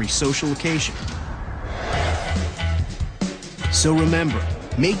every social occasion. So remember,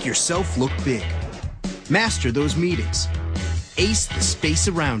 make yourself look big. Master those meetings. Ace the space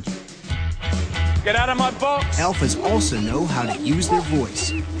around you. Get out of my box! Alphas also know how to use their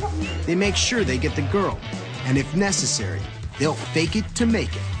voice. They make sure they get the girl, and if necessary, they'll fake it to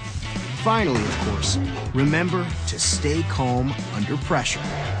make it. finally, of course, remember to stay calm under pressure.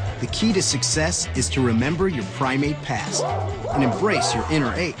 The key to success is to remember your primate past and embrace your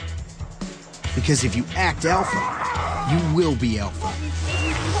inner ape. Because if you act alpha, you will be alpha.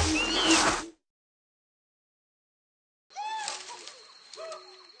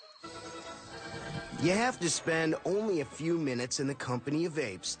 You have to spend only a few minutes in the company of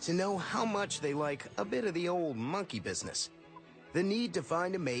apes to know how much they like a bit of the old monkey business. The need to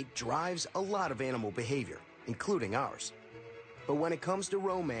find a mate drives a lot of animal behavior, including ours. But when it comes to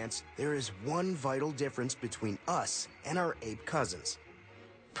romance, there is one vital difference between us and our ape cousins.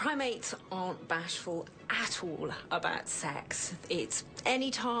 Primates aren't bashful at all about sex. It's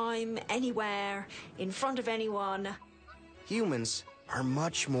anytime, anywhere, in front of anyone. Humans are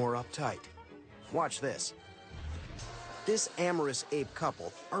much more uptight. Watch this. This amorous ape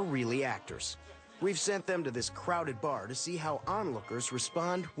couple are really actors. We've sent them to this crowded bar to see how onlookers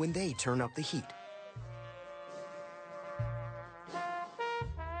respond when they turn up the heat.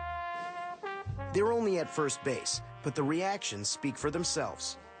 They're only at first base, but the reactions speak for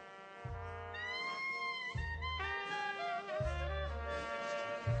themselves.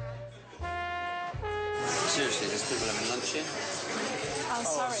 Seriously, there's people having lunch here?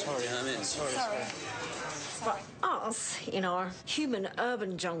 Oh, sorry. I'm in. Sorry. For us, in our human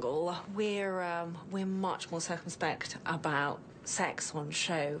urban jungle, we're much more circumspect about sex on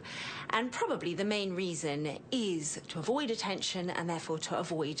show. And probably the main reason is to avoid attention and therefore to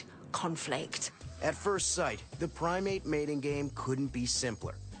avoid conflict. At first sight, the primate mating game couldn't be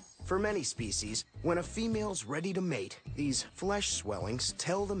simpler. For many species, when a female's ready to mate, these flesh swellings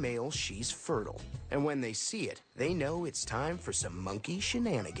tell the male she's fertile. And when they see it, they know it's time for some monkey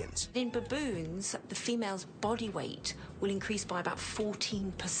shenanigans. In baboons, the female's body weight will increase by about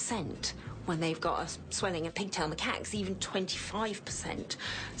 14% when they've got a swelling and pigtail. Macaques, even 25%.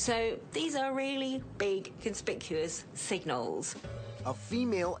 So these are really big, conspicuous signals. A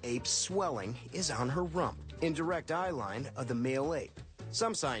female ape's swelling is on her rump, in direct eye line of the male ape.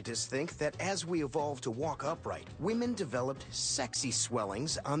 Some scientists think that as we evolved to walk upright, women developed sexy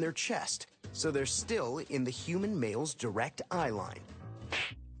swellings on their chest, so they're still in the human male's direct eye line.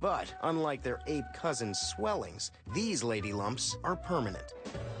 But unlike their ape cousins' swellings, these lady lumps are permanent.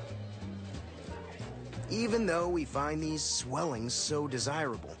 Even though we find these swellings so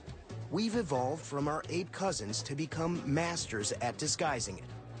desirable, we've evolved from our ape cousins to become masters at disguising it.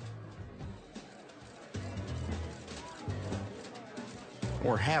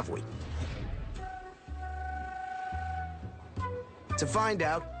 Or have we? To find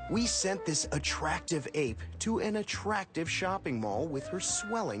out, we sent this attractive ape to an attractive shopping mall with her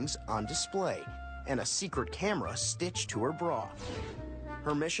swellings on display and a secret camera stitched to her bra.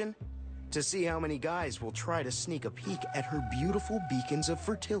 Her mission? To see how many guys will try to sneak a peek at her beautiful beacons of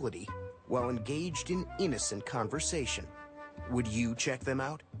fertility while engaged in innocent conversation. Would you check them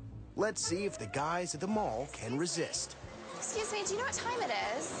out? Let's see if the guys at the mall can resist. Excuse me, do you know what time it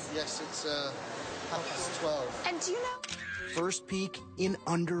is? Yes, it's 12:30. And do you know... First peek in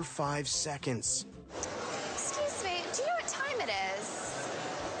under 5 seconds. Excuse me, do you know what time it is?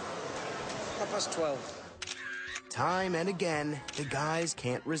 12:30. Time and again, the guys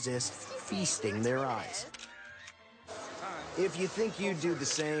can't resist feasting their eyes. If you think you'd do the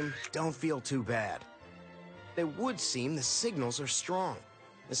same, don't feel too bad. It would seem the signals are strong,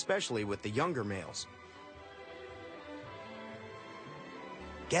 especially with the younger males.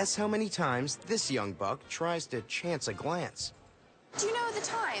 Guess how many times this young buck tries to chance a glance? Do you know the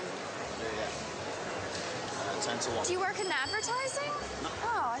time? Yeah. 10 to 1. Do you work in advertising?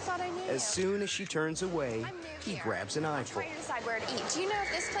 Oh, I thought I knew As soon as she turns away, I'm new he here. grabs an I'm eyeful. trying to decide where to eat. Do you know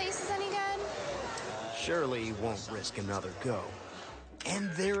if this place is any good? Surely he won't risk another go. And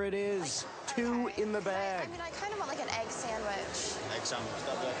there it is, 2 in the bag. I kind of want like an egg sandwich. Egg sandwich,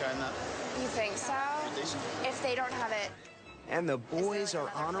 that'd be okay in that. You think so? Decent. If they don't have it. And the boys are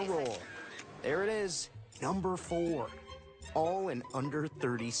on a roll. There it is, number 4. All in under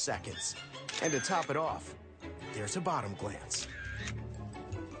 30 seconds. And to top it off, there's a bottom glance.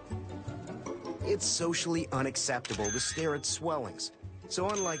 It's socially unacceptable to stare at swellings. So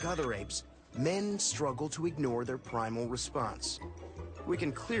unlike other apes, men struggle to ignore their primal response. We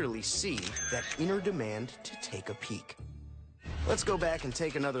can clearly see that inner demand to take a peek. Let's go back and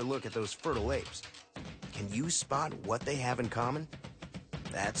take another look at those fertile apes. Can you spot what they have in common?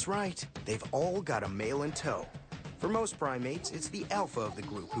 That's right, they've all got a male in tow. For most primates, it's the alpha of the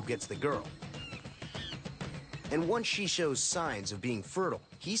group who gets the girl. And once she shows signs of being fertile,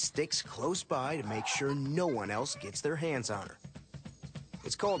 he sticks close by to make sure no one else gets their hands on her.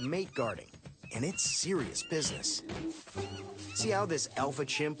 It's called mate guarding, and it's serious business. See how this alpha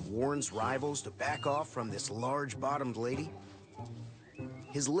chimp warns rivals to back off from this large-bottomed lady?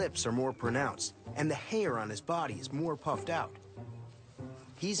 His lips are more pronounced, and the hair on his body is more puffed out.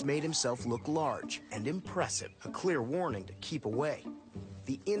 He's made himself look large and impressive, a clear warning to keep away.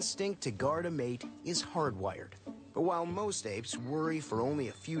 The instinct to guard a mate is hardwired. But while most apes worry for only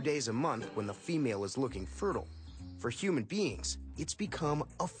a few days a month when the female is looking fertile, for human beings, it's become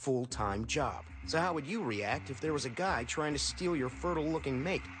a full-time job. So how would you react if there was a guy trying to steal your fertile-looking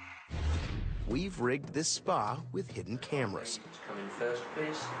mate? We've rigged this spa with hidden cameras. Come in first,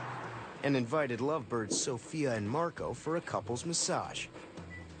 please. And invited lovebirds Sophia and Marco for a couple's massage.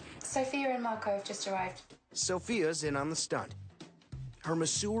 Sophia and Marco have just arrived. Sophia's in on the stunt. Her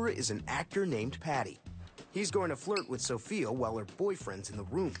masseur is an actor named Patty. He's going to flirt with Sophia while her boyfriend's in the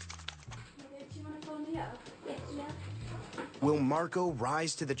room. Do you want to follow me up? Yeah. Will Marco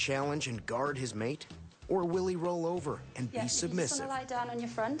rise to the challenge and guard his mate? Or will he roll over and be submissive? You just want to lie down on your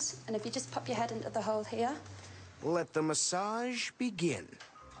front, and if you just pop your head into the hole here. Let the massage begin.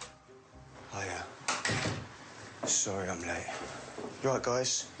 Oh, yeah. Sorry I'm late. You right,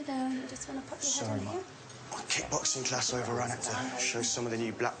 guys? Hello, you just want to pop your head in here? My kickboxing class overran. Had to show some of the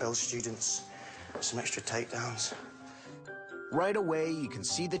new black belt students some extra takedowns. Right away, you can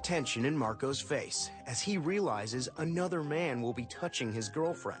see the tension in Marco's face as he realizes another man will be touching his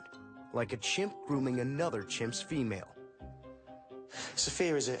girlfriend, like a chimp grooming another chimp's female.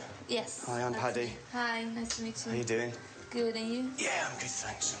 Sophia, is it? Yes. Hi, I'm Paddy. Hi, nice to meet you. How you doing? Good, and you? Yeah, I'm good,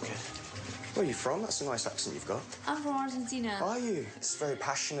 thanks. I'm good. Where are you from? That's a nice accent you've got. I'm from Argentina. Are you? It's a very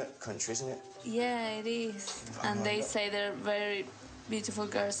passionate country, isn't it? Yeah, it is. And they say they're very beautiful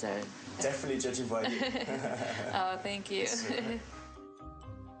girls there. Definitely judging by you. Oh, thank you.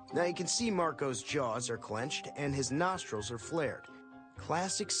 Now you can see Marco's jaws are clenched and his nostrils are flared.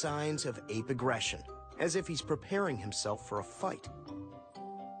 Classic signs of ape aggression, as if he's preparing himself for a fight.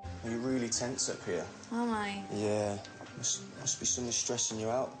 Are you really tense up here? Am I? Yeah. Must be something stressing you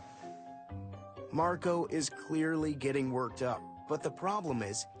out. Marco is clearly getting worked up, but the problem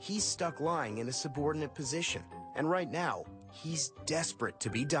is he's stuck lying in a subordinate position. And right now, he's desperate to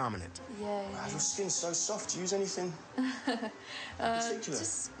be dominant. Yeah. Wow, your skin's so soft. Do you use anything particular?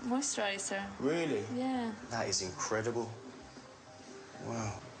 Just moisturizer. Really? Yeah. That is incredible.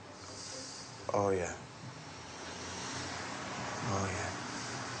 Wow. Oh, yeah. Oh, yeah.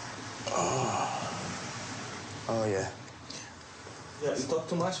 Oh, yeah. Yeah, you talk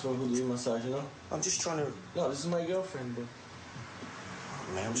too much for who do massage, you know? I'm just trying to... No, this is my girlfriend, but...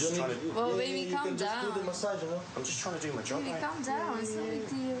 Man, I'm just trying to... Well, baby, calm you can down. just do the massage, you know? I'm just trying to do my job, Baby, mate. calm down. It's no big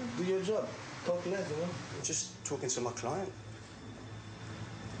deal. Do your job. Talk less, you know? I'm just talking to my client.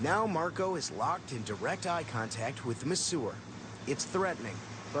 Now Marco is locked in direct eye contact with the masseur. It's threatening,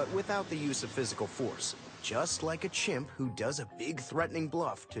 but without the use of physical force. Just like a chimp who does a big threatening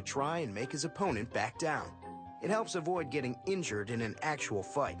bluff to try and make his opponent back down. It helps avoid getting injured in an actual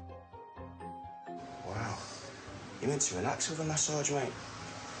fight. Wow. You meant to relax with a massage, mate.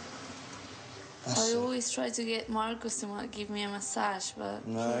 I always try to get Marcos to give me a massage, but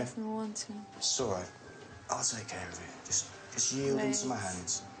he doesn't want to. It's all right. I'll take care of it. Just yield into my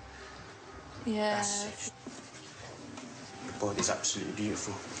hands. Yeah. That's it. Your body's absolutely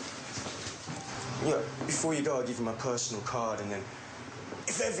beautiful. Yeah, before you go, I'll give you my personal card, and then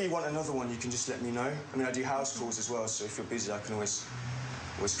if ever you want another one, you can just let me know. I mean, I do house calls as well, so if you're busy, I can always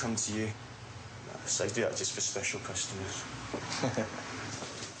come to you. So I do that just for special customers.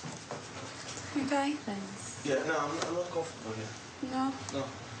 Okay, thanks. Yeah, no, I'm not comfortable here. No? No.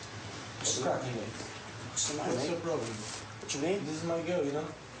 What's the matter, mate? What's the matter, What's mate? the problem? What you mean? This is my girl, you know?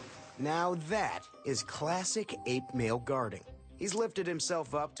 Now that is classic ape male guarding. He's lifted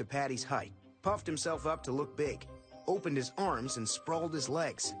himself up to Patty's height, puffed himself up to look big, opened his arms and sprawled his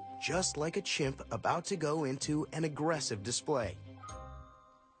legs, just like a chimp about to go into an aggressive display.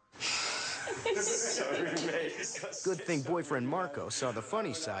 Sorry, mate. Good thing boyfriend Marco saw the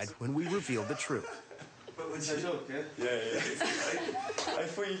funny side when we revealed the truth. But it's a joke, eh? Yeah. I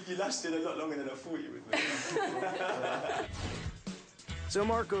thought you lasted a lot longer than I thought you would. So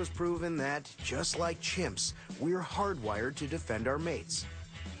Marco's proven that, just like chimps, we're hardwired to defend our mates.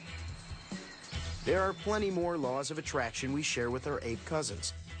 There are plenty more laws of attraction we share with our ape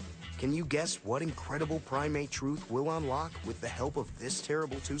cousins. Can you guess what incredible primate truth we'll unlock with the help of this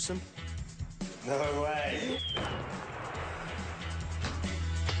terrible twosome? No way.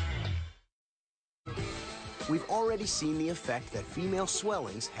 We've already seen the effect that female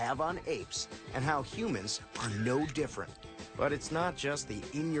swellings have on apes and how humans are no different. But it's not just the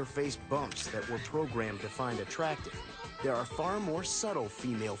in-your-face bumps that we're programmed to find attractive. There are far more subtle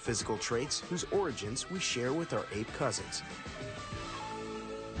female physical traits whose origins we share with our ape cousins.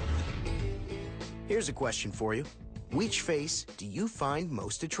 Here's a question for you. Which face do you find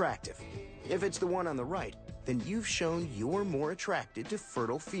most attractive? If it's the one on the right, then you've shown you're more attracted to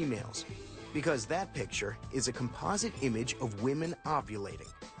fertile females, because that picture is a composite image of women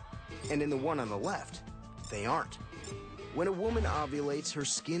ovulating. And in the one on the left, they aren't. When a woman ovulates, her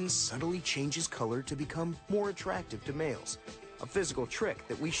skin subtly changes color to become more attractive to males, a physical trick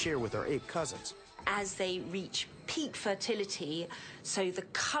that we share with our ape cousins. As they reach peak fertility, so the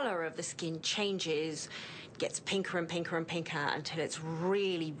color of the skin changes, gets pinker and pinker and pinker until it's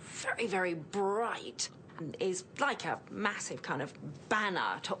really very, very bright, and is like a massive kind of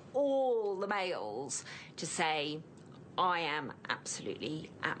banner to all the males to say, I am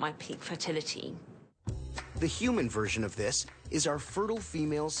absolutely at my peak fertility. The human version of this is our fertile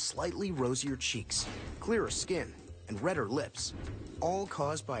female's slightly rosier cheeks, clearer skin, and redder lips, all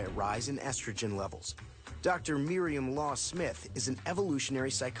caused by a rise in estrogen levels. Dr. Miriam Law Smith is an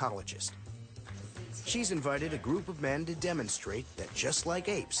evolutionary psychologist. She's invited a group of men to demonstrate that just like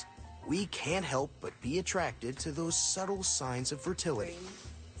apes, we can't help but be attracted to those subtle signs of fertility.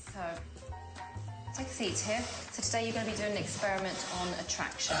 So, take a seat here. So today you're going to be doing an experiment on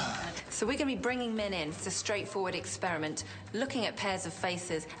attraction. So we're going to be bringing men in. It's a straightforward experiment, looking at pairs of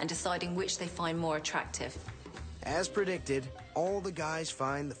faces and deciding which they find more attractive. As predicted, all the guys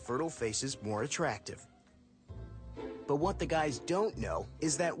find the fertile faces more attractive. But what the guys don't know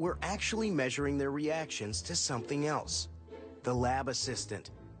is that we're actually measuring their reactions to something else. The lab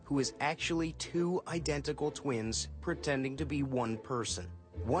assistant, who is actually two identical twins pretending to be one person.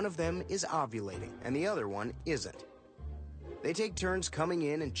 One of them is ovulating, and the other one isn't. They take turns coming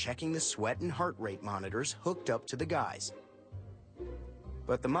in and checking the sweat and heart rate monitors hooked up to the guys.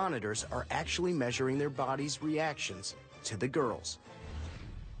 But the monitors are actually measuring their bodies' reactions to the girls.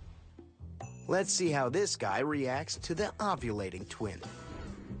 Let's see how this guy reacts to the ovulating twin.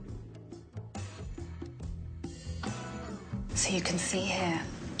 So you can see here,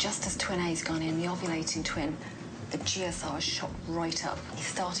 just as twin A's gone in, the ovulating twin, the GSR is shot right up. He's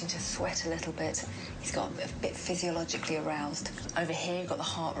starting to sweat a little bit. He's got a bit physiologically aroused. Over here, you've got the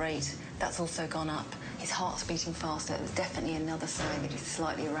heart rate. That's also gone up. His heart's beating faster. There's definitely another sign that he's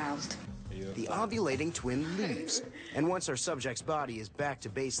slightly aroused. The ovulating twin leaves, and once our subject's body is back to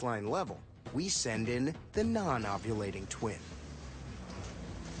baseline level, we send in the non-ovulating twin.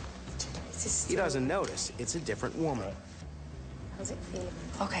 He doesn't notice it's a different woman. How's it feel?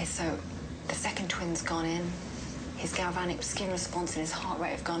 Okay, so the second twin's gone in. His galvanic skin response and his heart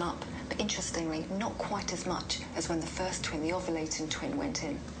rate have gone up, but interestingly, not quite as much as when the first twin, the ovulating twin, went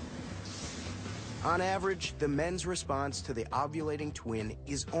in. On average, the men's response to the ovulating twin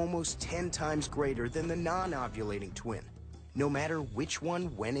is almost 10 times greater than the non-ovulating twin, no matter which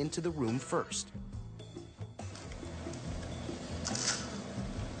one went into the room first.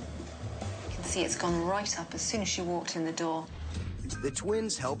 You can see it's gone right up as soon as she walked in the door. The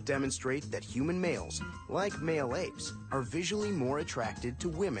twins help demonstrate that human males, like male apes, are visually more attracted to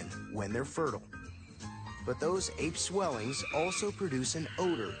women when they're fertile. But those ape swellings also produce an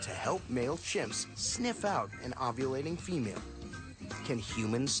odor to help male chimps sniff out an ovulating female. Can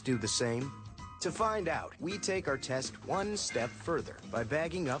humans do the same? To find out, we take our test one step further by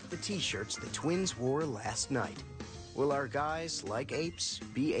bagging up the t-shirts the twins wore last night. Will our guys, like apes,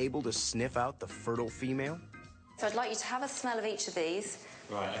 be able to sniff out the fertile female? So I'd like you to have a smell of each of these.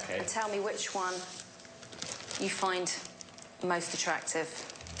 Right, okay. And tell me which one you find most attractive.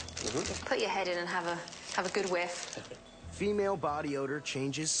 Just put your head in and have a good whiff. Female body odor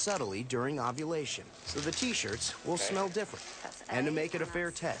changes subtly during ovulation, so the t-shirts will smell different. And to make it a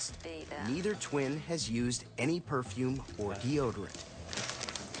fair test, neither twin has used any perfume or deodorant.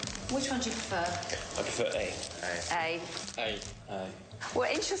 Which one do you prefer? I prefer A. A.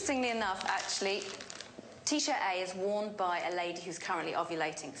 Well, interestingly enough, actually, T-shirt A is worn by a lady who's currently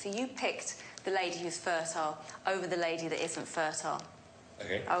ovulating. So you picked the lady who's fertile over the lady that isn't fertile.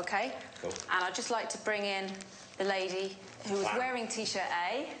 Okay. Okay? Cool. And I'd just like to bring in the lady who was wearing T-shirt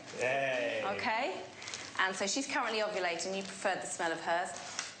A. Yay. Okay? And so she's currently ovulating. You preferred the smell of hers.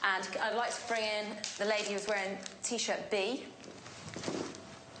 And I'd like to bring in the lady who's wearing T-shirt B.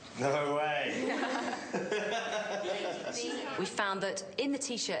 No way. We found that in the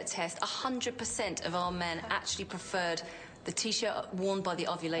T-shirt test, 100% of our men actually preferred the T-shirt worn by the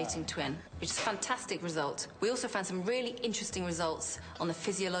ovulating twin, which is a fantastic result. We also found some really interesting results on the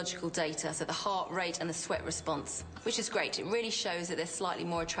physiological data, so the heart rate and the sweat response, which is great. It really shows that they're slightly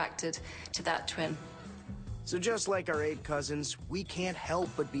more attracted to that twin. So just like our ape cousins, we can't help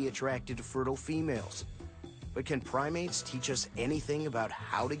but be attracted to fertile females. But can primates teach us anything about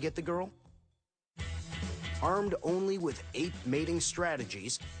how to get the girl? Armed only with ape mating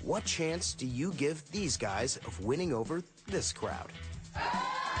strategies, what chance do you give these guys of winning over this crowd?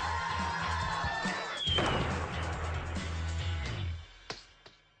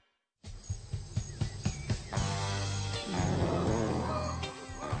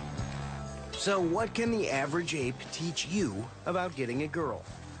 So what can the average ape teach you about getting a girl?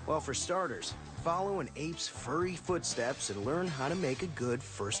 Well, for starters, follow an ape's furry footsteps and learn how to make a good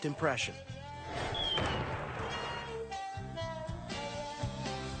first impression.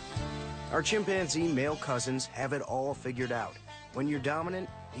 Our chimpanzee male cousins have it all figured out. When you're dominant,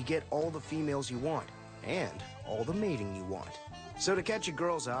 you get all the females you want and all the mating you want. So to catch a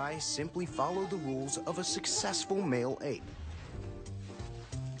girl's eye, simply follow the rules of a successful male ape.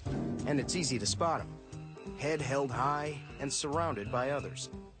 And it's easy to spot him. Head held high and surrounded by others.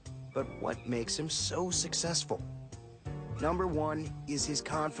 But what makes him so successful? Number one is his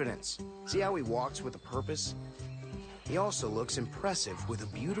confidence. See how he walks with a purpose? He also looks impressive with a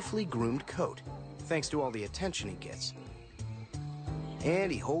beautifully groomed coat, thanks to all the attention he gets.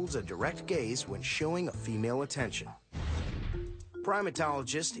 And he holds a direct gaze when showing a female attention.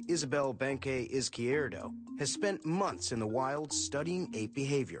 Primatologist Isabel Benque Izquierdo has spent months in the wild studying ape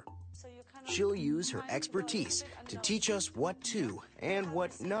behavior. She'll use her expertise to teach us what to and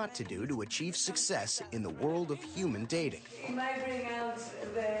what not to do to achieve success in the world of human dating.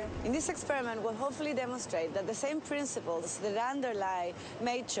 In this experiment, we'll hopefully demonstrate that the same principles that underlie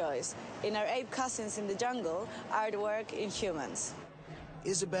mate choice in our ape cousins in the jungle are at work in humans.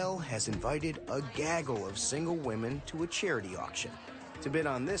 Isabel has invited a gaggle of single women to a charity auction to bid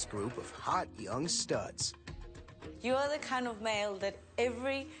on this group of hot young studs. You are the kind of male that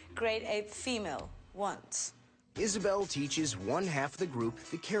every great ape female wants. Isabel teaches one half of the group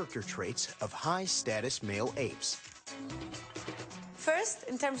the character traits of high-status male apes. First,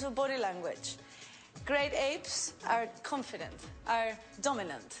 in terms of body language, great apes are confident, are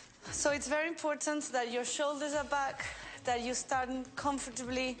dominant. So it's very important that your shoulders are back, that you stand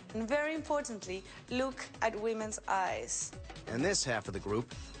comfortably, and very importantly, look at women's eyes. And this half of the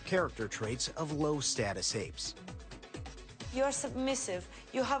group, character traits of low-status apes. You're submissive.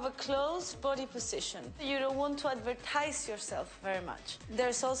 You have a close body position. You don't want to advertise yourself very much.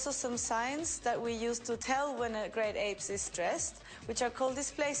 There's also some signs that we use to tell when a great ape is stressed, which are called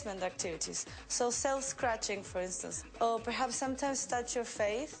displacement activities. So self-scratching, for instance, or perhaps sometimes touch your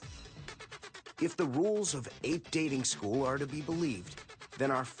face. If the rules of ape dating school are to be believed,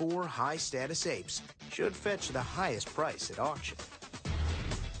 then our 4 high-status apes should fetch the highest price at auction.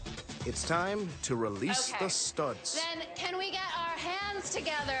 It's time to release the studs. Then can we get our hands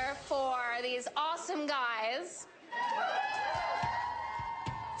together for these awesome guys?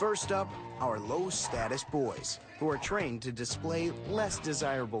 First up, our low-status boys, who are trained to display less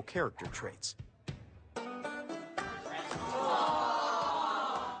desirable character traits.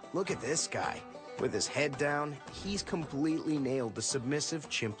 Look at this guy. With his head down, he's completely nailed the submissive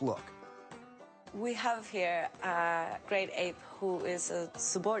chimp look. We have here a great ape who is a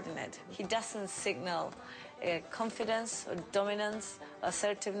subordinate. He doesn't signal confidence or dominance,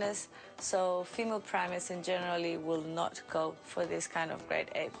 assertiveness, so female primates in generally will not go for this kind of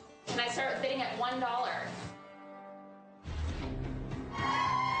great ape. Can I start bidding at $1?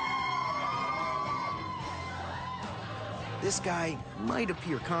 This guy might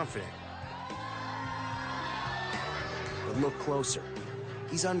appear confident. But look closer.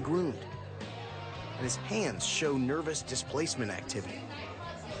 He's ungroomed. And his hands show nervous displacement activity.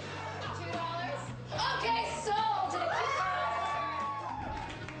 Okay, sold!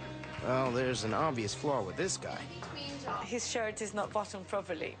 Well, there's an obvious flaw with this guy. His shirt is not buttoned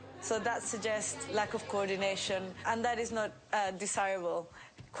properly, so that suggests lack of coordination, and that is not a desirable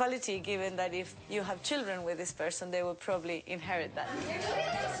quality, given that if you have children with this person, they will probably inherit that.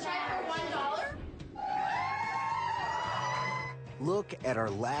 Look at our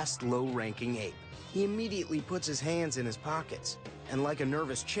last low-ranking ape. He immediately puts his hands in his pockets, and like a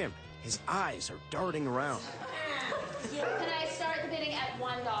nervous chimp, his eyes are darting around. Can I start the bidding at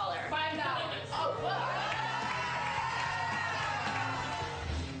 $1? $5. Oh,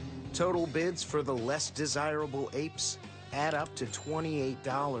 Total bids for the less desirable apes add up to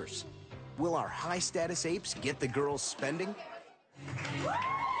 $28. Will our high-status apes get the girls spending?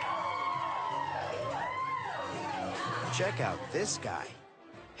 Check out this guy.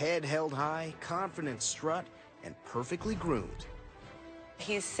 Head held high, confident strut, and perfectly groomed.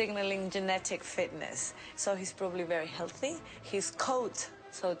 He's signaling genetic fitness, so he's probably very healthy. His coat,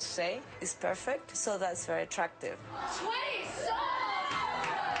 so to say, is perfect, so that's very attractive. 20 sold!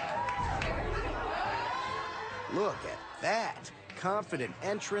 Look at that. Confident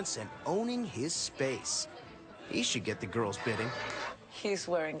entrance and owning his space. He should get the girls bidding. He's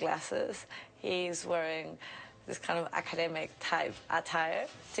wearing glasses. He's wearing this kind of academic type attire,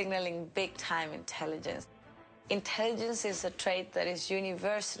 signaling big-time intelligence. Intelligence is a trait that is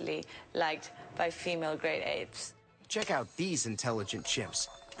universally liked by female great apes. Check out these intelligent chimps,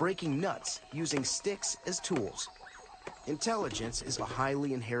 breaking nuts using sticks as tools. Intelligence is a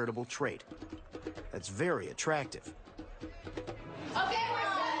highly inheritable trait that's very attractive. Okay,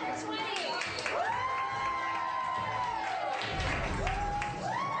 we're set for 20.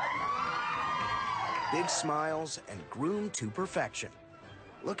 Big smiles and groomed to perfection.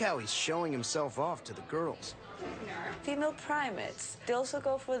 Look how he's showing himself off to the girls. Female primates, they also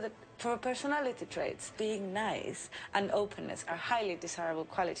go for personality traits. Being nice and openness are highly desirable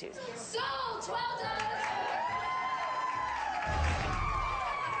qualities. Sold! Well done!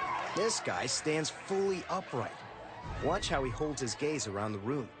 This guy stands fully upright. Watch how he holds his gaze around the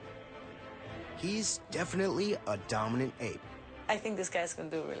room. He's definitely a dominant ape. I think this guy's gonna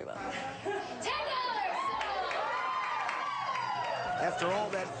do really well. After all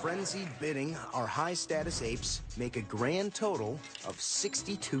that frenzied bidding, our high-status apes make a grand total of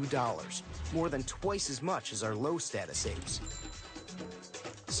 $62, more than twice as much as our low-status apes.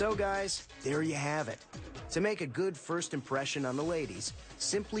 So guys, there you have it. To make a good first impression on the ladies,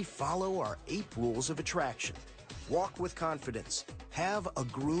 simply follow our ape rules of attraction. Walk with confidence. Have a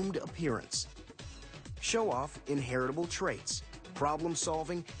groomed appearance. Show off inheritable traits.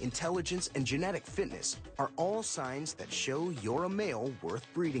 Problem-solving, intelligence, and genetic fitness are all signs that show you're a male worth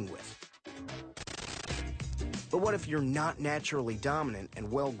breeding with. But what if you're not naturally dominant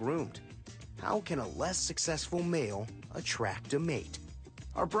and well-groomed? How can a less successful male attract a mate?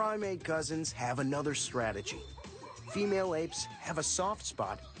 Our primate cousins have another strategy. Female apes have a soft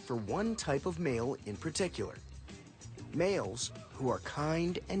spot for one type of male in particular. Males who are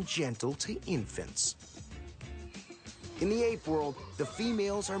kind and gentle to infants. In the ape world, the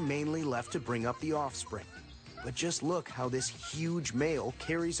females are mainly left to bring up the offspring. But just look how this huge male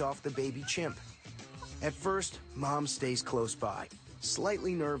carries off the baby chimp. At first, mom stays close by,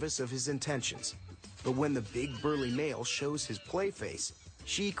 slightly nervous of his intentions. But when the big burly male shows his play face,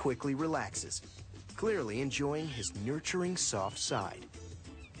 she quickly relaxes, clearly enjoying his nurturing soft side.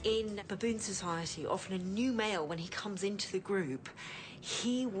 In baboon society, often a new male, when he comes into the group,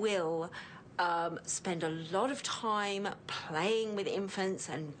 he will spend a lot of time playing with infants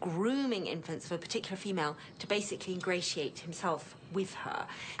and grooming infants of a particular female to basically ingratiate himself with her.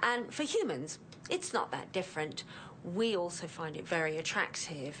 And for humans, it's not that different. We also find it very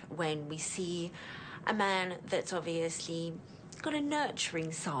attractive when we see a man that's obviously got a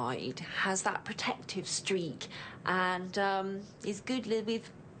nurturing side, has that protective streak, and is good with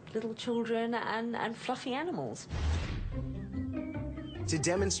little children and fluffy animals. To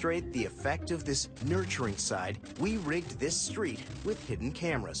demonstrate the effect of this nurturing side, we rigged this street with hidden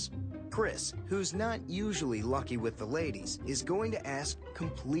cameras. Chris, who's not usually lucky with the ladies, is going to ask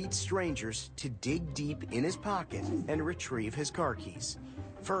complete strangers to dig deep in his pocket and retrieve his car keys.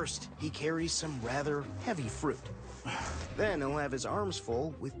 First, he carries some rather heavy fruit. Then he'll have his arms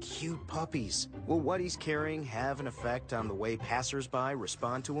full with cute puppies. Will what he's carrying have an effect on the way passersby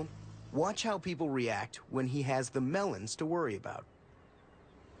respond to him? Watch how people react when he has the melons to worry about.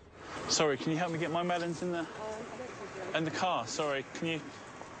 Sorry, can you help me get my melons in the car? Sorry, can you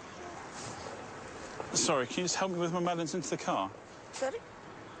just help me with my melons into the car? Sorry?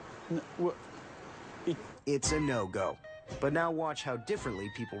 No, It's a no-go. But now watch how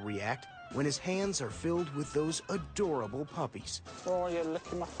differently people react when his hands are filled with those adorable puppies. Oh, you're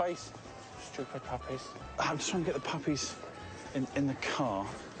licking my face. Stupid puppies. I'm just trying to get the puppies in the car.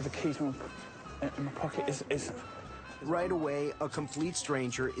 The keys in my pocket is... Right away, a complete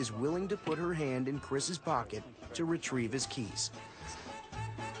stranger is willing to put her hand in Chris's pocket to retrieve his keys.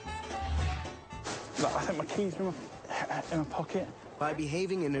 Look, I think my keys are in my pocket. By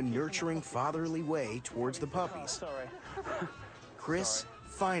behaving in a nurturing, fatherly way towards the puppies, Sorry. Chris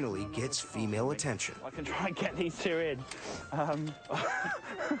finally gets female attention. I can try and get these two in.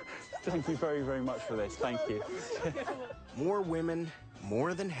 Thank you very, very much for this. Thank you. More women,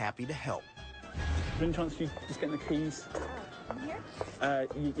 more than happy to help. Any chance you just getting the keys? Here? Yeah,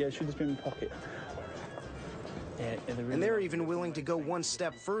 it should just be in my pocket. Yeah, And they're even willing to go one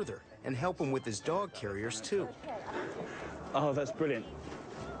step further and help him with his dog carriers, too. Oh, that's brilliant.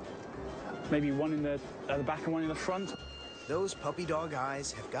 Maybe one in the back and one in the front. Those puppy dog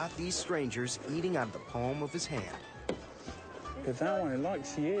eyes have got these strangers eating out of the palm of his hand. But that one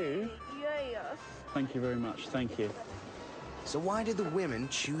likes you. Yeah. Thank you very much. Thank you. So why did the women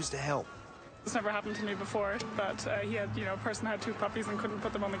choose to help? This never happened to me before, but he had, a person had 2 puppies and couldn't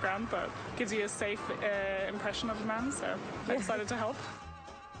put them on the ground, but gives you a safe impression of the man, so I decided to help.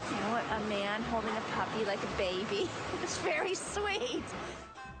 You know what? A man holding a puppy like a baby. It's very sweet.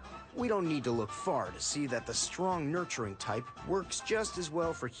 We don't need to look far to see that the strong, nurturing type works just as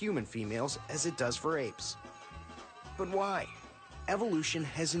well for human females as it does for apes. But why? Evolution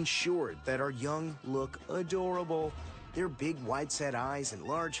has ensured that our young look adorable. Their big, wide-set eyes and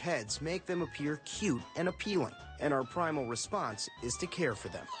large heads make them appear cute and appealing, and our primal response is to care for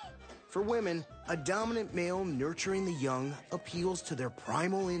them. For women, a dominant male nurturing the young appeals to their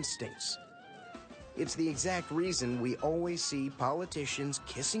primal instincts. It's the exact reason we always see politicians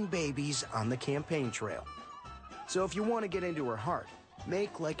kissing babies on the campaign trail. So if you want to get into her heart,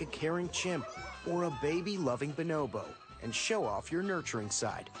 make like a caring chimp or a baby-loving bonobo and show off your nurturing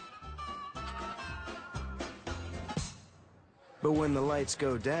side. But when the lights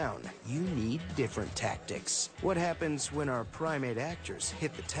go down, you need different tactics. What happens when our primate actors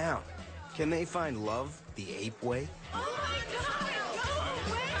hit the town? Can they find love the ape way?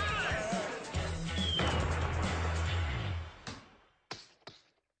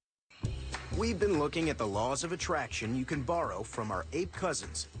 We've been looking at the laws of attraction you can borrow from our ape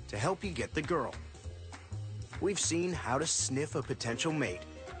cousins to help you get the girl. We've seen how to sniff a potential mate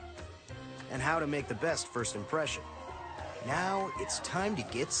and how to make the best first impression. Now it's time to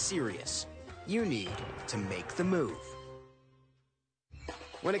get serious. You need to make the move.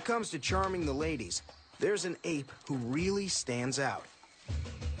 When it comes to charming the ladies, there's an ape who really stands out.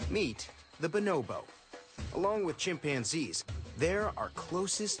 Meet the bonobo. Along with chimpanzees, they're our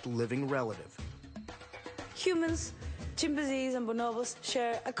closest living relative. Humans, chimpanzees and bonobos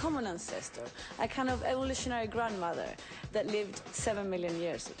share a common ancestor, a kind of evolutionary grandmother that lived 7 million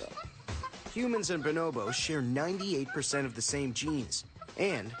years ago. Humans and bonobos share 98% of the same genes,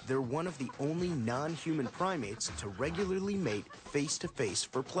 and they're one of the only non-human primates to regularly mate face-to-face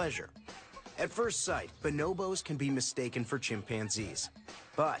for pleasure. At first sight, bonobos can be mistaken for chimpanzees,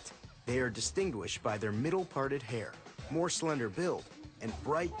 but they are distinguished by their middle-parted hair, more slender build, and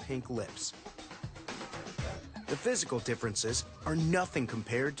bright pink lips. The physical differences are nothing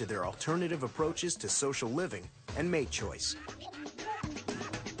compared to their alternative approaches to social living and mate choice.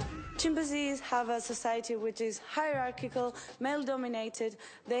 Chimpanzees have a society which is hierarchical, male-dominated.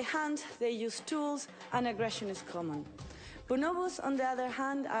 They hunt, they use tools, and aggression is common. Bonobos, on the other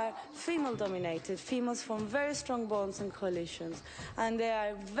hand, are female-dominated. Females form very strong bonds and coalitions, and they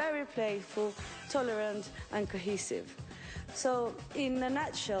are very playful, tolerant, and cohesive. So, in a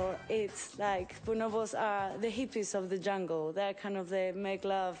nutshell, it's like bonobos are the hippies of the jungle. They're kind of the make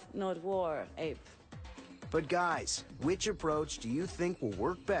love, not war ape. But guys, which approach do you think will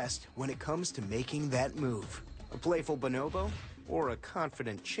work best when it comes to making that move? A playful bonobo or a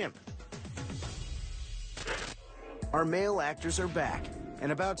confident chimp? Our male actors are back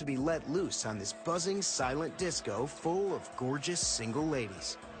and about to be let loose on this buzzing silent disco full of gorgeous single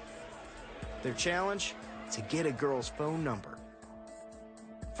ladies. Their challenge? To get a girl's phone number.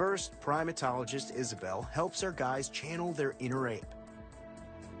 First, primatologist Isabel helps our guys channel their inner ape.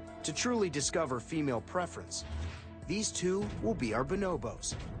 To truly discover female preference, these two will be our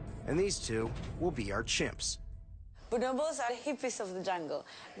bonobos, and these two will be our chimps. Bonobos are hippies of the jungle.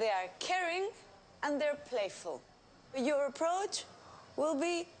 They are caring and they're playful. Your approach will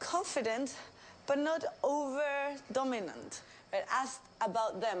be confident, but not over-dominant. Right? Ask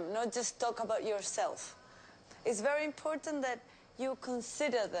about them, not just talk about yourself. It's very important that you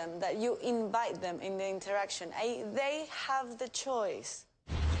consider them, that you invite them in the interaction. They have the choice.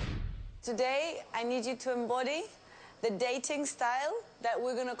 Today, I need you to embody the dating style that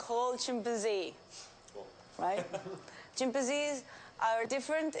we're going to call chimpanzee, right? Chimpanzees are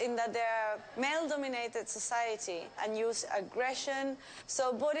different in that they're a male-dominated society and use aggression,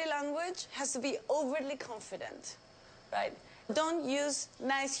 so body language has to be overly confident, right? Don't use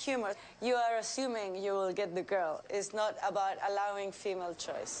nice humor. You are assuming you will get the girl. It's not about allowing female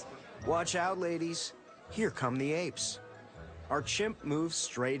choice. Watch out, ladies. Here come the apes. Our chimp moves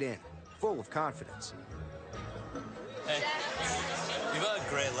straight in, full of confidence. Hey, you've got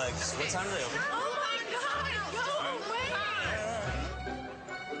great legs. What time are they open? Oh my God! Go away!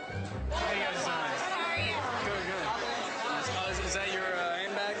 Hey, you guys doing? How are you? Good, good. Is that your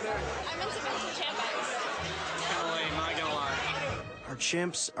handbag there? I'm into vintage handbags. Kind of lame, not gonna lie. Our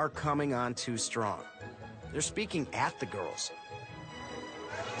chimps are coming on too strong. They're speaking at the girls.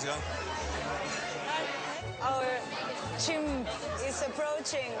 Let's go. Our chimp is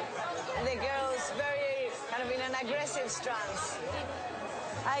approaching the girls very kind of in an aggressive stance.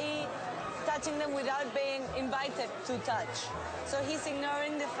 I touching them without being invited to touch. So he's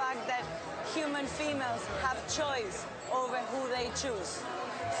ignoring the fact that human females have choice over who they choose.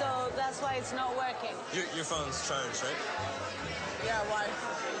 So that's why it's not working. Your phone's charged, right? Yeah, why?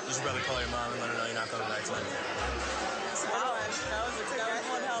 You should probably call your mom and let her know you're not coming back tonight. Wow, that was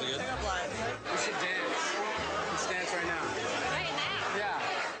one hell of a pickup line. We should dance. Let's dance right now. Right now? Yeah.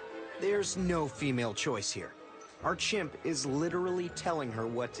 There's no female choice here. Our chimp is literally telling her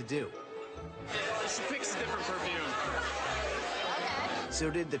what to do. She picks a different perfume. So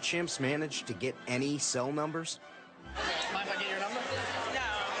did the chimps manage to get any cell numbers? Mind if I get your number? No,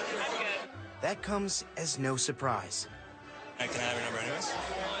 I'm good. That comes as no surprise. Can I have your number anyways?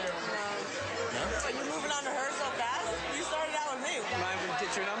 No? Are you moving on to her so fast? You started out with me. Mind if we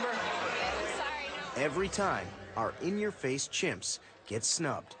get your number? Sorry. Every time, our in-your-face chimps get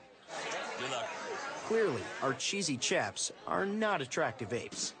snubbed. Good luck. Clearly, our cheesy chaps are not attractive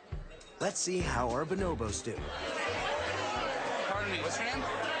apes. Let's see how our bonobos do. Pardon me, what's your name?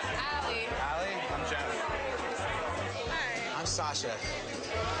 Allie. Allie, I'm Jeff. Hi. I'm Sasha.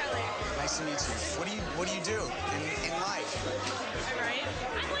 Kelly. Nice to meet you. What do you do in life? I'm right.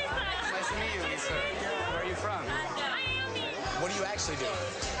 I'm Lisa. Nice to meet you, Lisa. Where are you from? Miami. What do you actually do?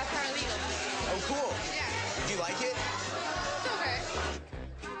 A paralegal. Oh, cool. Yeah. Do you like it? It's okay.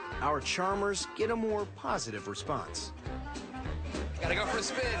 Our charmers get a more positive response. Gotta go for a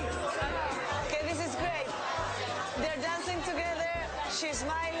spin. Okay, this is great. They're dancing together. She's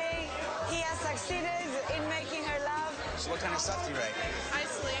smiling. He has succeeded in making her laugh. So what kind of stuff do you write?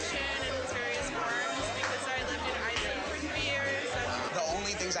 Isolation in its various forms because I lived in Iceland for 3 years. And The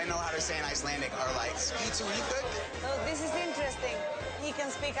only things I know how to say in Icelandic are like "Skítu ríkut." Oh, this is interesting. He can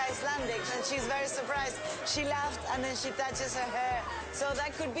speak Icelandic, and she's very surprised. She laughed, and then she touches her hair. So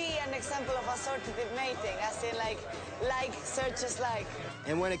that could be an example of assortative mating, as in like searches like.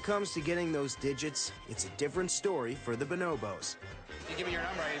 And when it comes to getting those digits, it's a different story for the bonobos. You give me your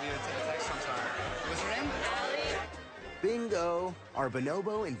number, I'll give you a text sometime. What's your name? Allie. Bingo! Our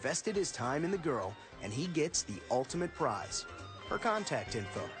bonobo invested his time in the girl, and he gets the ultimate prize, her contact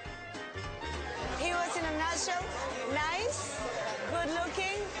info. He was in a nutshell, nice, good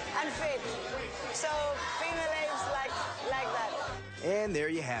looking, and fit. So female apes like that. And there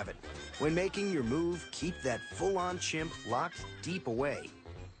you have it. When making your move, keep that full-on chimp locked deep away,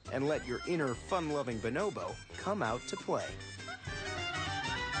 and let your inner fun-loving bonobo come out to play.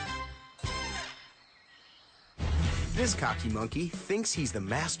 This cocky monkey thinks he's the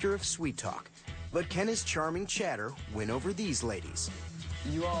master of sweet talk, but can his charming chatter win over these ladies?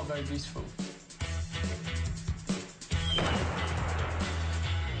 You are very beautiful.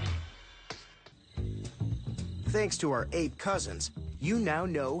 Thanks to our ape cousins, you now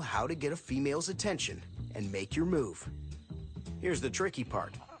know how to get a female's attention and make your move. Here's the tricky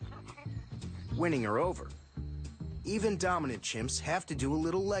part: winning her over. Even dominant chimps have to do a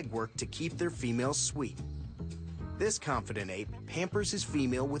little legwork to keep their females sweet. This confident ape pampers his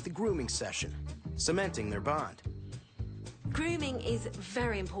female with a grooming session, cementing their bond. Grooming is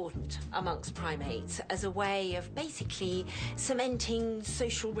very important amongst primates as a way of basically cementing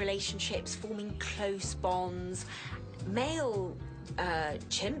social relationships, forming close bonds. Male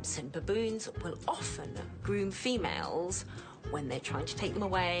chimps and baboons will often groom females when they're trying to take them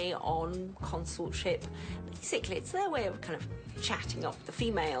away on consortship. Basically, it's their way of kind of chatting up the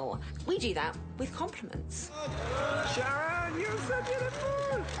female. We do that with compliments. Sharon, you're so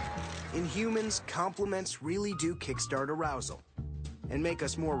beautiful! In humans, compliments really do kickstart arousal and make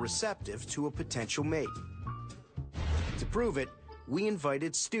us more receptive to a potential mate. To prove it, we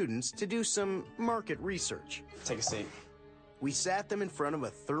invited students to do some market research. Take a seat. We sat them in front of a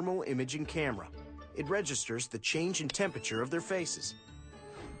thermal imaging camera. It registers the change in temperature of their faces.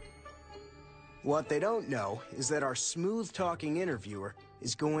 What they don't know is that our smooth-talking interviewer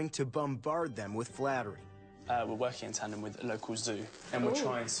is going to bombard them with flattery. We're working in tandem with a local zoo, and we're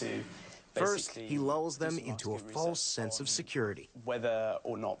trying to First, he lulls them into a false sense of security. Whether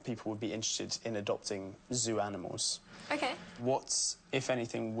or not people would be interested in adopting zoo animals. Okay. What, if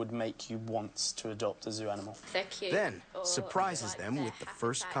anything, would make you want to adopt a zoo animal? They're cute. Then, Or surprises like them they're with the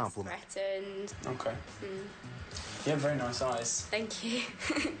first habitat compliment. threatened. Okay. You have very nice eyes. Thank you.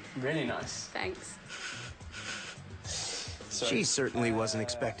 Really nice. Thanks. She certainly wasn't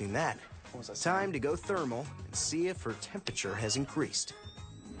expecting that. Time to go thermal and see if her temperature has increased.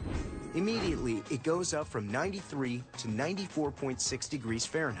 Immediately, it goes up from 93 to 94.6 degrees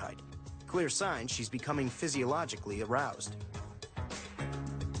Fahrenheit. Clear sign she's becoming physiologically aroused.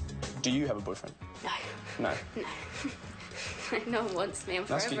 Do you have a boyfriend? No. No. No one wants me. I'm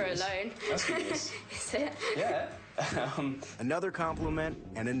That's forever good news. alone. That's good news. Is it? Yeah. Another compliment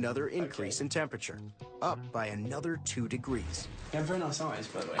and another increase in temperature, up by another 2 degrees. You have very nice eyes,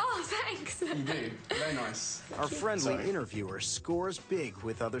 by the way. Oh, thanks. You do. Very nice. Our friendly interviewer scores big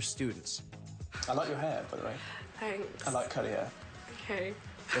with other students. I like your hair, by the way. Thanks. I like curly hair. Okay.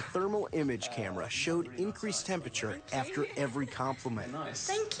 The thermal image camera showed increased temperature after every compliment. Nice.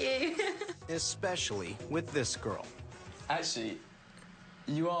 Thank you. Especially with this girl. Actually,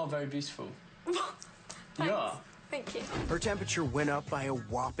 you are very beautiful. You are. Thank you. Her temperature went up by a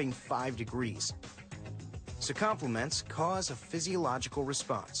whopping 5 degrees. So compliments cause a physiological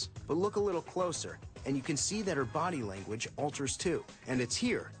response. But look a little closer, and you can see that her body language alters too. And it's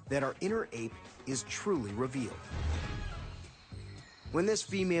here that our inner ape is truly revealed. When this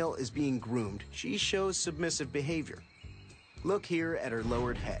female is being groomed, she shows submissive behavior. Look here at her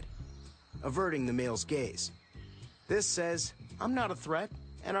lowered head, averting the male's gaze. This says, I'm not a threat,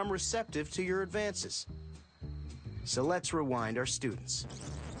 and I'm receptive to your advances. So let's rewind our students.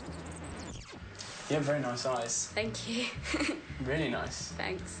 You have very nice eyes. Thank you. Really nice.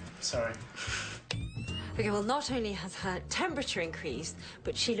 Thanks. Sorry. Okay, well, not only has her temperature increased,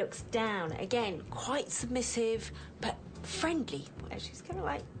 but she looks down. Again, quite submissive, but friendly. She's kind of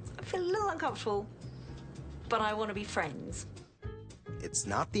like, I feel a little uncomfortable, but I want to be friends. It's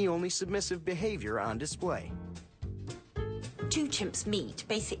not the only submissive behavior on display. Two chimps meet.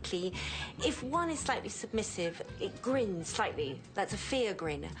 Basically, if one is slightly submissive, it grins slightly. That's a fear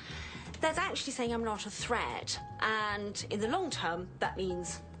grin. That's actually saying I'm not a threat. And in the long term, that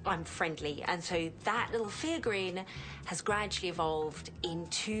means I'm friendly. And so that little fear grin has gradually evolved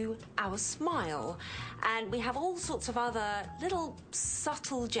into our smile. And we have all sorts of other little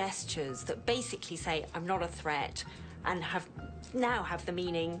subtle gestures that basically say I'm not a threat and now have the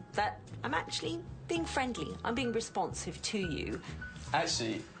meaning that I'm actually being friendly. I'm being responsive to you.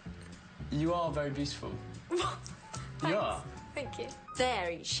 Actually, you are very beautiful. You are. Thank you.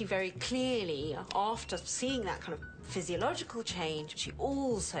 There, she very clearly, after seeing that kind of physiological change, she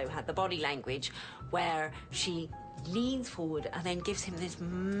also had the body language where she leans forward and then gives him this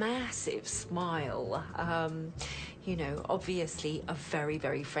massive smile. You know, obviously a very,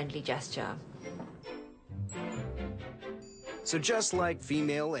 very friendly gesture. So just like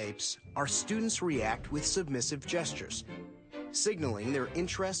female apes, our students react with submissive gestures, signaling their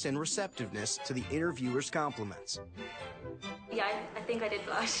interest and receptiveness to the interviewer's compliments. Yeah, I think I did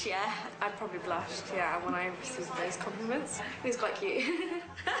blush, yeah. I probably blushed, yeah, when I received those compliments. It was quite cute.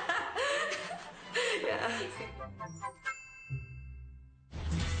 Yeah.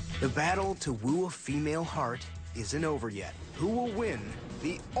 The battle to woo a female heart isn't over yet. Who will win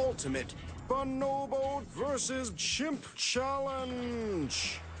the ultimate bonobo versus chimp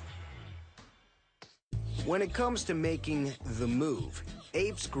challenge? When it comes to making the move,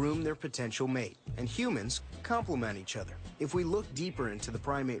 apes groom their potential mate, and humans complement each other. If we look deeper into the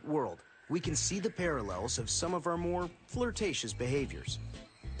primate world, we can see the parallels of some of our more flirtatious behaviors.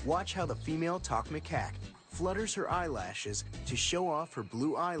 Watch how the female talk macaque flutters her eyelashes to show off her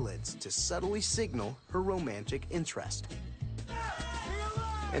blue eyelids to subtly signal her romantic interest.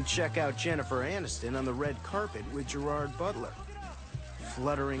 And check out Jennifer Aniston on the red carpet with Gerard Butler.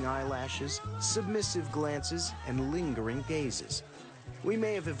 Fluttering eyelashes, submissive glances, and lingering gazes. We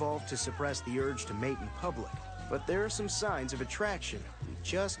may have evolved to suppress the urge to mate in public, but there are some signs of attraction we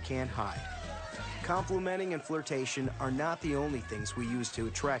just can't hide. Complimenting and flirtation are not the only things we use to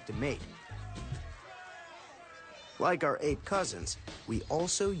attract a mate. Like our ape cousins, we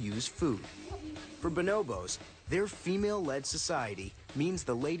also use food. For bonobos, their female-led society means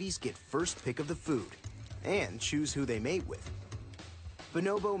the ladies get first pick of the food and choose who they mate with.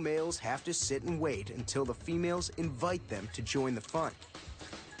 Bonobo males have to sit and wait until the females invite them to join the fun.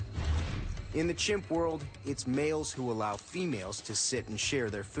 In the chimp world, it's males who allow females to sit and share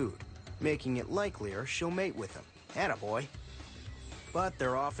their food, making it likelier she'll mate with them. Attaboy. But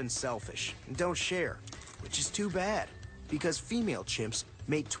they're often selfish and don't share, which is too bad, because female chimps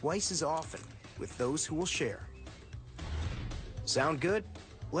mate twice as often with those who will share. Sound good?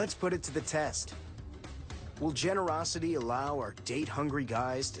 Let's put it to the test. Will generosity allow our date-hungry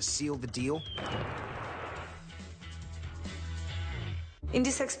guys to seal the deal? In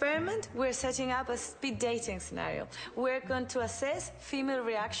this experiment, we're setting up a speed dating scenario. We're going to assess female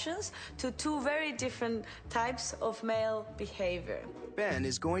reactions to two very different types of male behavior. Ben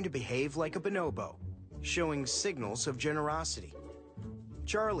is going to behave like a bonobo, showing signals of generosity.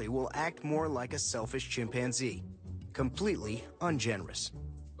 Charlie will act more like a selfish chimpanzee, completely ungenerous.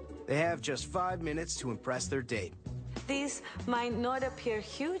 They have just 5 minutes to impress their date. These might not appear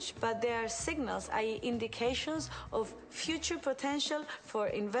huge, but they are signals, i.e. indications of future potential for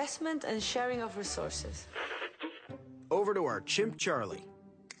investment and sharing of resources. over to our chimp Charlie.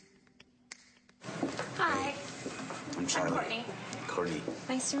 Hi. I'm Charlie. Courtney. Courtney.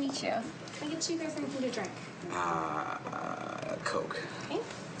 Nice to meet you. Can I get you guys anything to drink? Coke. Okay.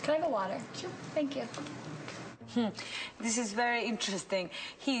 Can I have a water? Sure. Thank you. This is very interesting.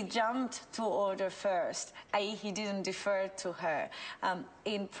 He jumped to order first, i.e. he didn't defer to her.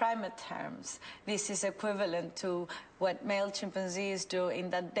 In primate terms, this is equivalent to what male chimpanzees do in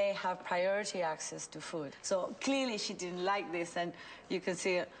that they have priority access to food. So clearly she didn't like this, and you can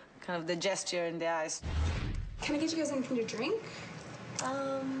see kind of the gesture in the eyes. Can I get you guys anything to drink?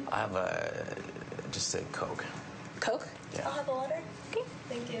 I have just a Coke. Coke? Yeah. I'll have a water. Okay.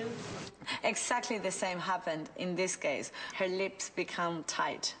 Thank you. Exactly the same happened in this case. Her lips become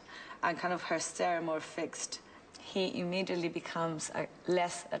tight and kind of her stare more fixed. He immediately becomes a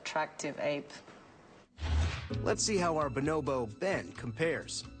less attractive ape. Let's see how our bonobo Ben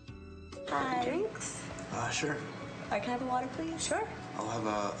compares. Hi. Drinks? Sure. Can I have a water, please? Sure. I'll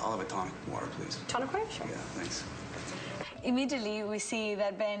have a tonic water, please. Tonic water? Sure. Yeah, thanks. Immediately we see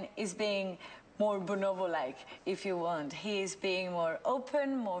that Ben is being more bonobo-like, if you want. He is being more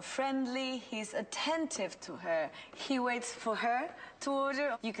open, more friendly. He's attentive to her. He waits for her to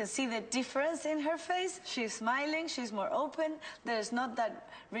order. You can see the difference in her face. She's smiling, she's more open. There's not that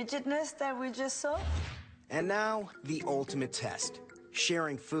rigidness that we just saw. And now, the ultimate test,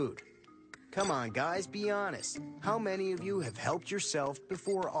 sharing food. Come on, guys, be honest. How many of you have helped yourself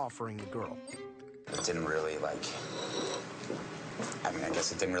before offering the girl? It didn't really, I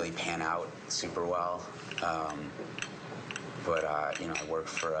guess it didn't really pan out super well. But I work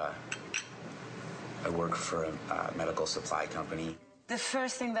for a medical supply company. The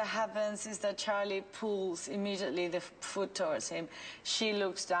first thing that happens is that Charlie pulls immediately the food towards him. She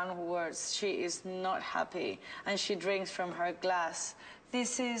looks downwards. She is not happy, and she drinks from her glass.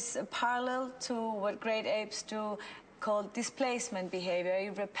 This is parallel to what great apes do, called displacement behavior, a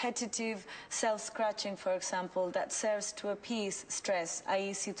repetitive self-scratching, for example, that serves to appease stress,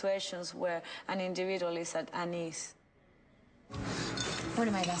 i.e. situations where an individual is at unease. One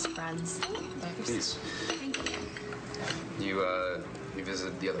of my best friends. Please. Thank you. You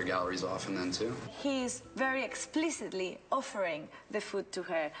visit the other galleries often then, too? He is very explicitly offering the food to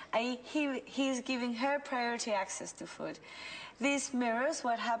her, i.e. he is giving her priority access to food. This mirrors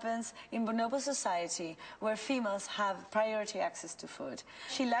what happens in bonobo society, where females have priority access to food.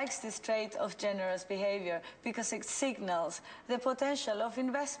 She likes this trait of generous behavior because it signals the potential of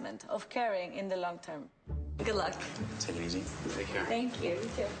investment, of caring in the long term. Good luck. Take it easy. Take care. Thank you. You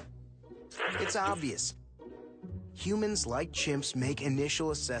too. It's obvious. Humans, like chimps, make initial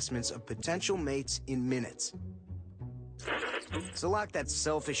assessments of potential mates in minutes. So lock that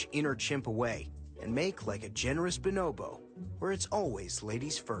selfish inner chimp away and make like a generous bonobo, where it's always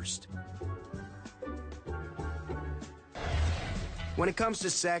ladies first. When it comes to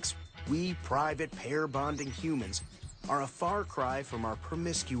sex, we private pair-bonding humans are a far cry from our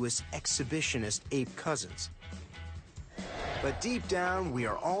promiscuous exhibitionist ape cousins. But deep down, we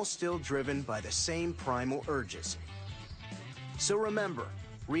are all still driven by the same primal urges. So remember,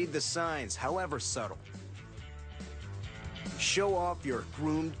 read the signs, however subtle. Show off your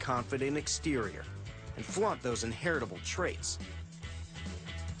groomed, confident exterior and flaunt those inheritable traits.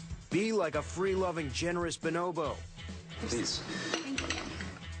 Be like a free-loving, generous bonobo. Please.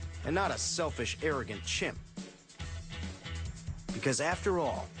 And not a selfish, arrogant chimp. Because after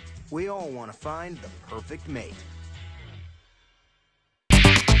all, we all want to find the perfect mate.